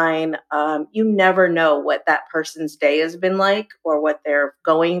in line, you never know what that person's day has been like or what they're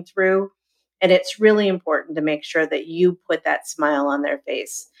going through. And it's really important to make sure that you put that smile on their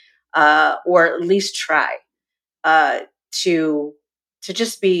face, or at least try uh, to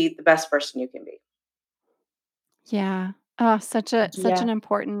just be the best person you can be. Yeah. Oh, such Yeah. an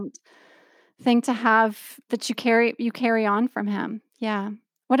important thing to have that you carry on from him. Yeah.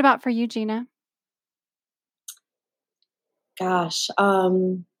 What about for you, Gina? Gosh.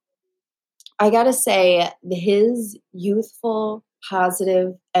 I gotta say, his youthful,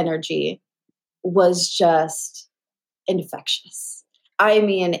 positive energy was just infectious. I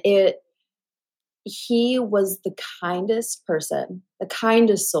mean, he was the kindest person, the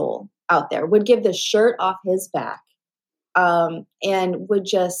kindest soul out there, would give the shirt off his back and would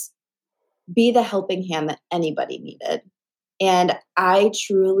just be the helping hand that anybody needed. And I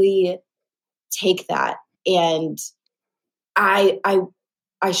truly take that, and I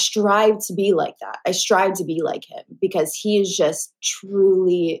strive to be like that. I strive to be like him, because he is just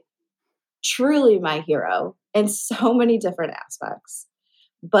truly, truly my hero in so many different aspects.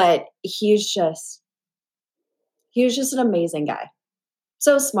 But he was just an amazing guy.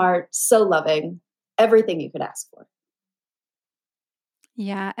 So smart, so loving, everything you could ask for.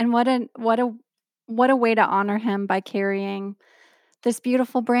 Yeah, and what a way to honor him by carrying this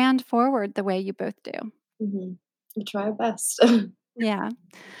beautiful brand forward the way you both do. Mm-hmm. We try our best. Yeah.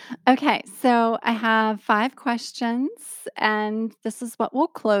 Okay, so I have 5 questions, and this is what we'll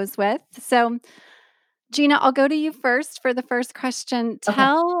close with. So, Gina, I'll go to you first for the first question. Okay.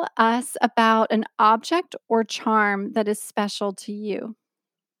 Tell us about an object or charm that is special to you.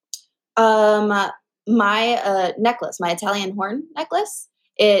 My necklace, my Italian horn necklace.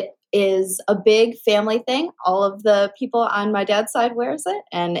 It is a big family thing. All of the people on my dad's side wears it,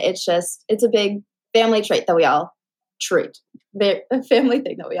 and it's a big family trait that we all a family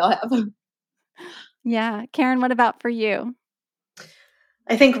thing that we all have. Yeah. Karen, what about for you?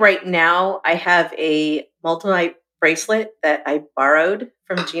 I think right now I have a multi bracelet that I borrowed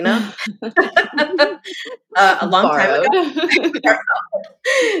from Gina a long time ago.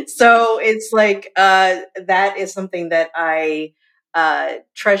 So it's like that is something that I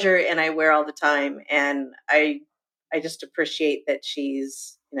treasure and I wear all the time, and I just appreciate that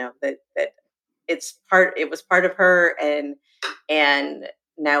she's that it was part of her, and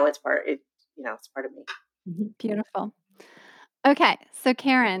now it's part it's part of me. Beautiful. Okay, so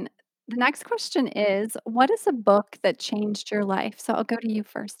Karen, the next question is, what is a book that changed your life? So I'll go to you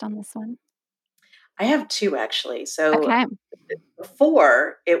first on this one. I have 2 actually. So Okay.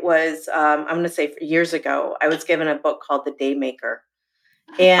 before it was, I'm going to say years ago, I was given a book called The Daymaker.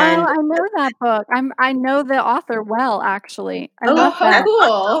 And I know that book. I know the author well, actually. I Oh, love how that.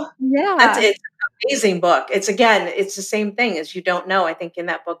 cool. Yeah. it's an amazing book. It's the same thing as You Don't Know. I think in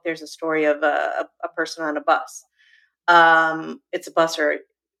that book, there's a story of a person on a bus. It's a bus, or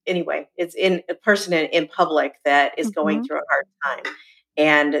anyway, it's in a person in public that is going through a hard time,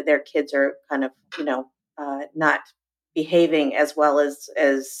 and their kids are kind of, not behaving as well as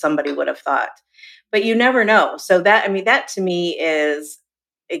somebody would have thought, but you never know. So that to me is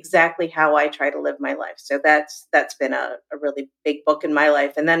exactly how I try to live my life. So that's been a really big book in my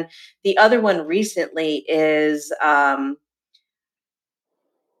life. And then the other one recently is, now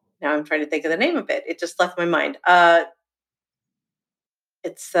I'm trying to think of the name of it. It just left my mind.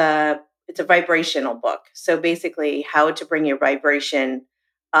 It's a vibrational book. So basically, how to bring your vibration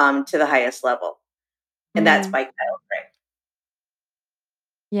to the highest level, and that's by Kyle Gray.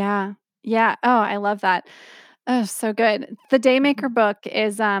 Yeah. Yeah. Oh, I love that. Oh, so good. The Daymaker book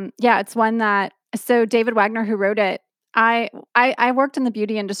is it's one that so David Wagner, who wrote it, I worked in the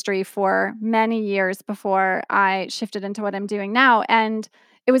beauty industry for many years before I shifted into what I'm doing now, and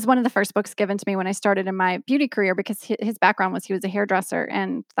it was one of the first books given to me when I started in my beauty career, because his background was he was a hairdresser,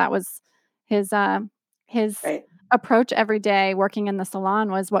 and that was his Right. approach every day working in the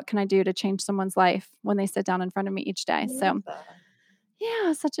salon was, what can I do to change someone's life when they sit down in front of me each day. So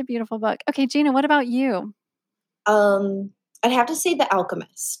yeah, such a beautiful book. Okay, Gina, what about you? I'd have to say The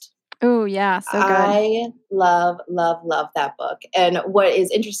Alchemist. Oh, yeah, so good. I love, love, love that book. And what is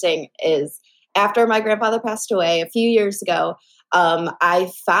interesting is, after my grandfather passed away a few years ago,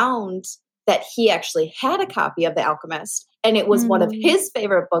 I found that he actually had a copy of The Alchemist, and it was one of his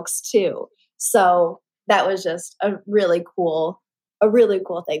favorite books too. So that was just a really cool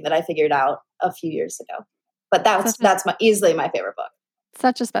thing that I figured out a few years ago. But that's easily my favorite book.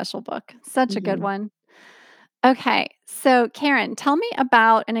 Such a special book. Such a good one. Okay, so Karen, tell me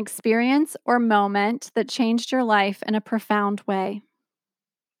about an experience or moment that changed your life in a profound way.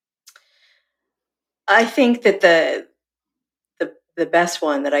 I think that the best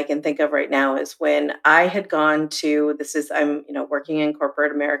one that I can think of right now is when I had gone to I'm working in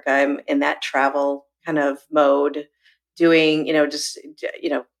corporate America. I'm in that travel kind of mode, doing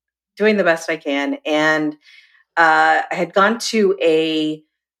doing the best I can, and I had gone to a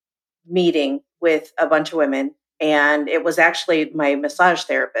meeting with a bunch of women, and it was actually my massage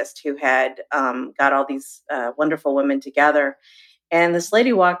therapist who had got all these wonderful women together. And this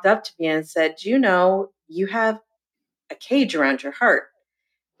lady walked up to me and said, you have a cage around your heart.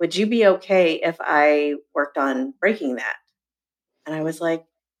 Would you be okay if I worked on breaking that? And I was like,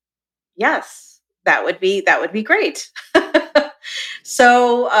 yes, that would be great.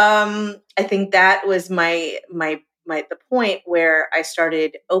 So I think that was my the point where I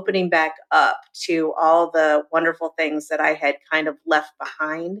started opening back up to all the wonderful things that I had kind of left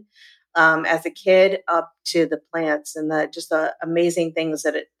behind as a kid, up to the plants and the amazing things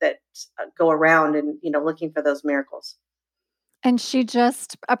that go around, and looking for those miracles. And she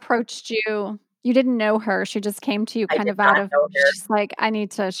just approached you. You didn't know her. She just came to you I kind did of out not of, know her. she's like, I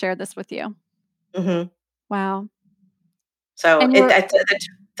need to share this with you. Hmm. Wow. So And you were,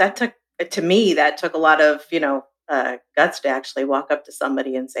 that took, to me, that took a lot of guts to actually walk up to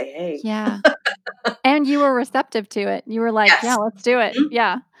somebody and say, "Hey." yeah. And you were receptive to it. You were like, yeah, Yes. let's do it. Mhm.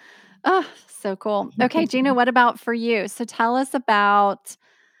 Yeah. Oh, so cool. Okay, Gina, what about for you? So tell us about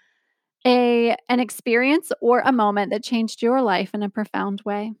an experience or a moment that changed your life in a profound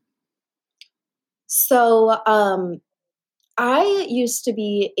way. So, I used to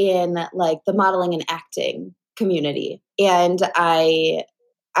be in like the modeling and acting community, and I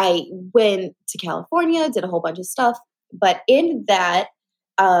went to California, did a whole bunch of stuff, but in that,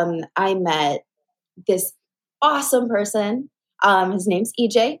 I met this awesome person. His name's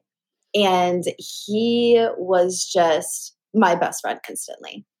EJ, and he was just my best friend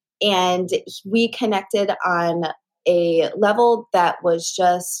instantly. And we connected on a level that was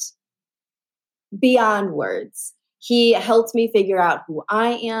just beyond words. He helped me figure out who I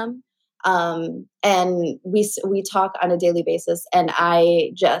am. And we talk on a daily basis, and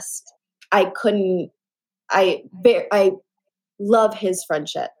I couldn't I love his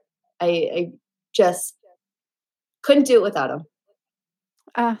friendship. I just couldn't do it without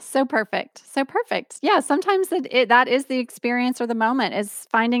him. So perfect. So perfect. Yeah, sometimes that is the experience or the moment is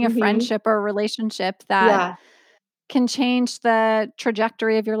finding a Hmm. friendship or a relationship that Yeah, can change the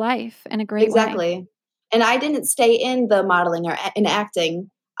trajectory of your life in a great way. exactly. And I didn't stay in the modeling or in acting.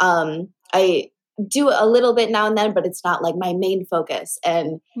 I do a little bit now and then, but it's not like my main focus.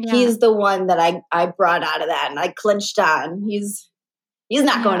 And Yeah. he's the one that I brought out of that, and I clinched on. He's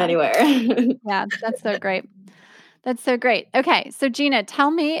not going Yeah. anywhere. Yeah, that's so great. That's so great. Okay, so Gina,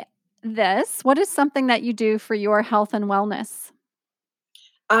 tell me this. What is something that you do for your health and wellness?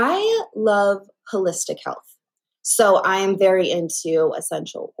 I love holistic health. So I am very into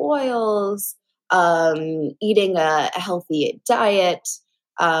essential oils, eating a healthy diet,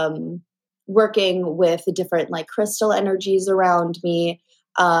 um, working with the different like crystal energies around me.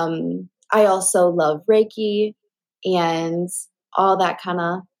 I also love Reiki and all that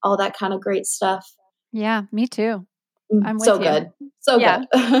kind of great stuff. Yeah, me too. I'm with So you. good. So Yeah.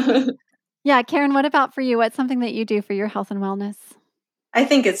 good. Yeah, Karen, what about for you? What's something that you do for your health and wellness? I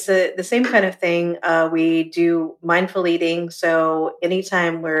think it's the same kind of thing. We do mindful eating. So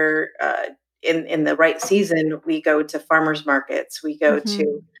anytime we're in the right season, we go to farmers markets. We go Mhm.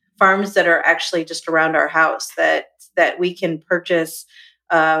 to farms that are actually just around our house, that we can purchase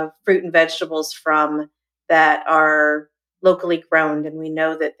fruit and vegetables from, that are locally grown, and we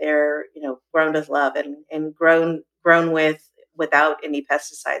know that they're grown with love, and grown without any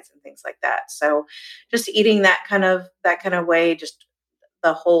pesticides and things like that. So just eating that kind of way, just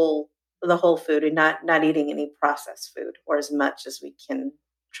the whole food, and not eating any processed food, or as much as we can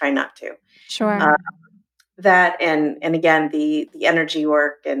try not to. Sure. Uh, that, and again, the energy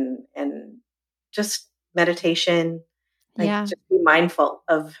work, and just meditation, like Yeah. just be mindful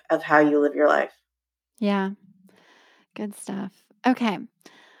of how you live your life. Yeah. Good stuff. Okay.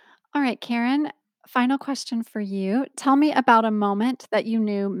 All right, Karen, final question for you. Tell me about a moment that you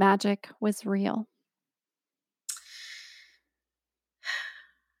knew magic was real.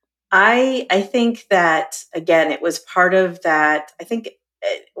 I think that, again, it was part of that. I think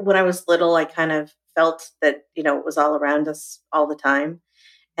when I was little, I kind of felt that it was all around us all the time.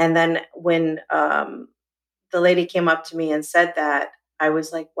 And then when the lady came up to me and said that, I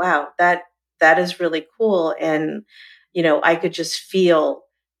was like, wow, that is really cool. And I could just feel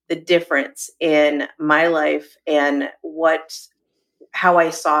the difference in my life, and how I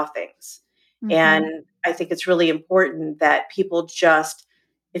saw things. Mhm. And I think it's really important that people just,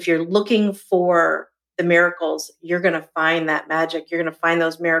 if you're looking for the miracles, you're going to find that magic. You're going to find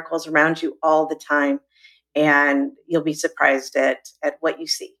those miracles around you all the time, and you'll be surprised at what you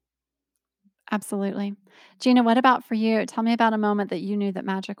see. Absolutely. Gina, what about for you? Tell me about a moment that you knew that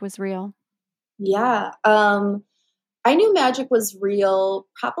magic was real. Yeah. I knew magic was real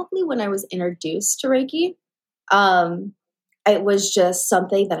probably when I was introduced to Reiki. Um, it was just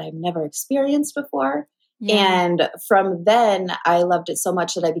something that I've never experienced before. Yeah. And from then, I loved it so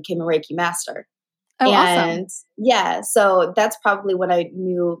much that I became a Reiki master. Oh, awesome. And yeah, so that's probably when I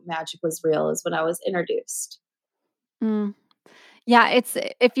knew magic was real, is when I was introduced. Mm. Yeah, it's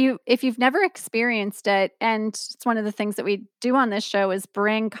if you've never experienced it, and it's one of the things that we do on this show is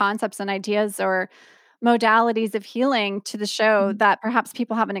bring concepts and ideas or modalities of healing to the show that perhaps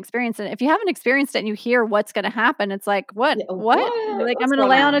people haven't experienced it. If you haven't experienced it and you hear what's going to happen, it's like, what? Yeah, Like, I'm What's going to going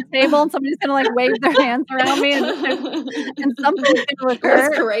lay on a on? table and somebody's going to like wave their hands around me and something's going to That's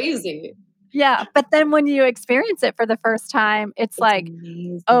occur. crazy. Yeah. But then when you experience it for the first time, it's like,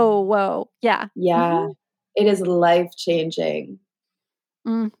 amazing. oh, whoa. Yeah. Yeah, it is life-changing.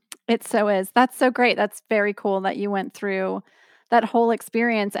 It so is. That's so great. That's very cool that you went through that whole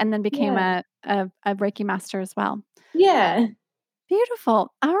experience and then became Yeah. a Reiki master as well. Yeah.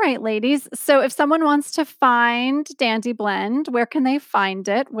 Beautiful. All right, ladies. So if someone wants to find Dandy Blend, where can they find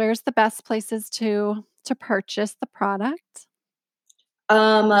it? Where's the best places to purchase the product?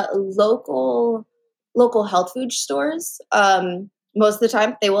 Local health food stores. Most of the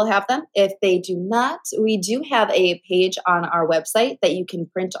time they will have them. If they do not, we do have a page on our website that you can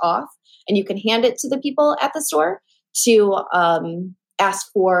print off and you can hand it to the people at the store to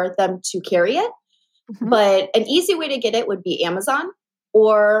ask for them to carry it. Mhm. But an easy way to get it would be Amazon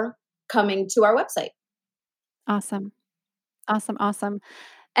or coming to our website. Awesome. Awesome. Awesome.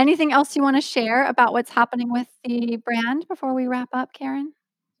 Anything else you want to share about what's happening with the brand before we wrap up, Karen?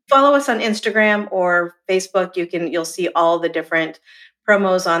 Follow us on Instagram or Facebook. You'll see all the different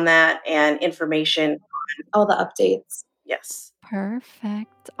promos on that and information. All the updates. Yes.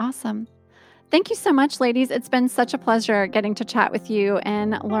 Perfect. Awesome. Thank you so much, ladies. It's been such a pleasure getting to chat with you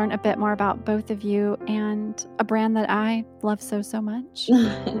and learn a bit more about both of you and a brand that I love so, so much.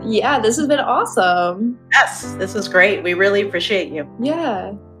 Yeah, this has been awesome. Yes, this was great. We really appreciate you.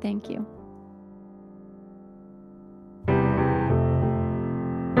 Yeah. Thank you.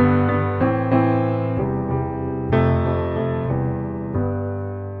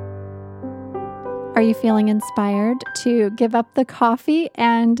 Are you feeling inspired to give up the coffee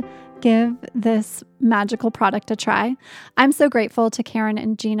and give this magical product a try? I'm so grateful to Karen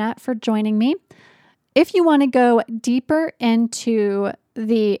and Gina for joining me. If you want to go deeper into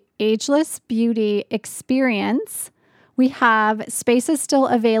the Ageless Beauty experience, we have spaces still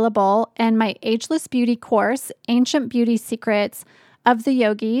available in my Ageless Beauty course, Ancient Beauty Secrets of the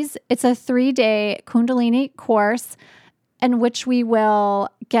Yogis. It's a 3-day Kundalini course in which we will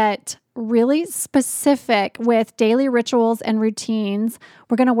get really specific with daily rituals and routines.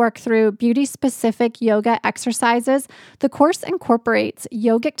 We're going to work through beauty-specific yoga exercises. The course incorporates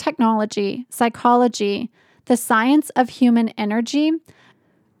yogic technology, psychology, the science of human energy,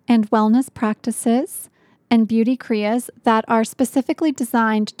 and wellness practices and beauty kriyas that are specifically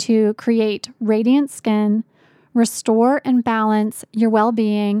designed to create radiant skin, restore and balance your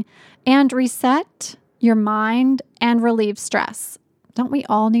well-being, and reset your mind and relieve stress. Don't we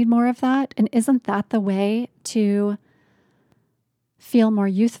all need more of that? And isn't that the way to feel more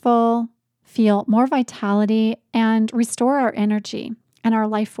youthful, feel more vitality, and restore our energy and our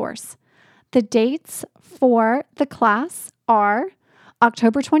life force? The dates for the class are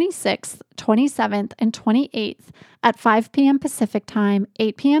October 26th, 27th, and 28th at 5 p.m. Pacific Time,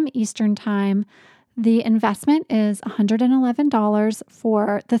 8 p.m. Eastern Time. The investment is $111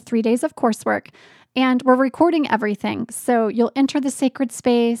 for the 3 days of coursework. And we're recording everything. So you'll enter the sacred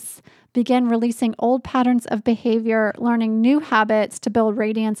space, begin releasing old patterns of behavior, learning new habits to build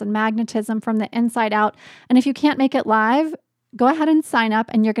radiance and magnetism from the inside out. And if you can't make it live, go ahead and sign up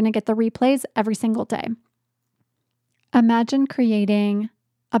and you're going to get the replays every single day. Imagine creating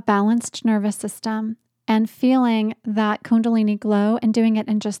a balanced nervous system and feeling that Kundalini glow and doing it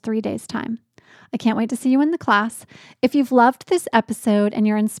in just 3 days' time. I can't wait to see you in the class. If you've loved this episode and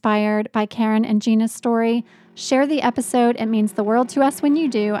you're inspired by Karen and Gina's story, share the episode. It means the world to us when you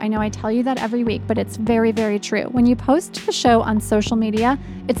do. I know I tell you that every week, but it's very, very true. When you post the show on social media,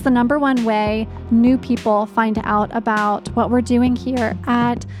 it's the number one way new people find out about what we're doing here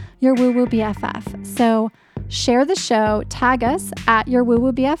at Your Woo Woo BFF. So share the show, tag us at Your Woo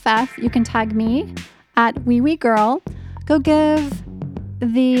Woo BFF. You can tag me at Wee Wee Girl. Go give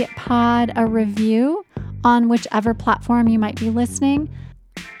the pod a review on whichever platform you might be listening.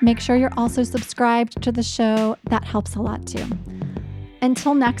 Make sure you're also subscribed to the show. That helps a lot too.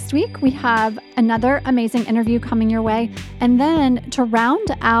 Until next week, we have another amazing interview coming your way. And then to round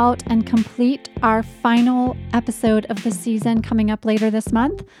out and complete our final episode of the season coming up later this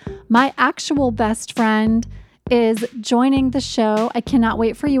month, my actual best friend is joining the show. I cannot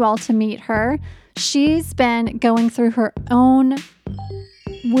wait for you all to meet her. She's been going through her own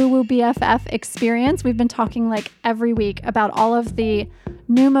Woo Woo BFF experience. We've been talking like every week about all of the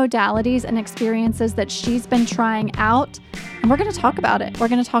new modalities and experiences that she's been trying out. And we're going to talk about it. We're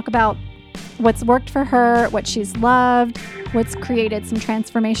going to talk about what's worked for her, what she's loved, what's created some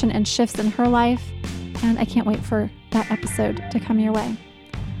transformation and shifts in her life. And I can't wait for that episode to come your way.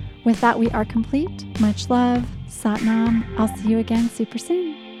 With that, we are complete. Much love. Satnam. I'll see you again super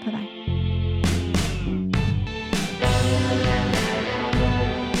soon. Bye-bye.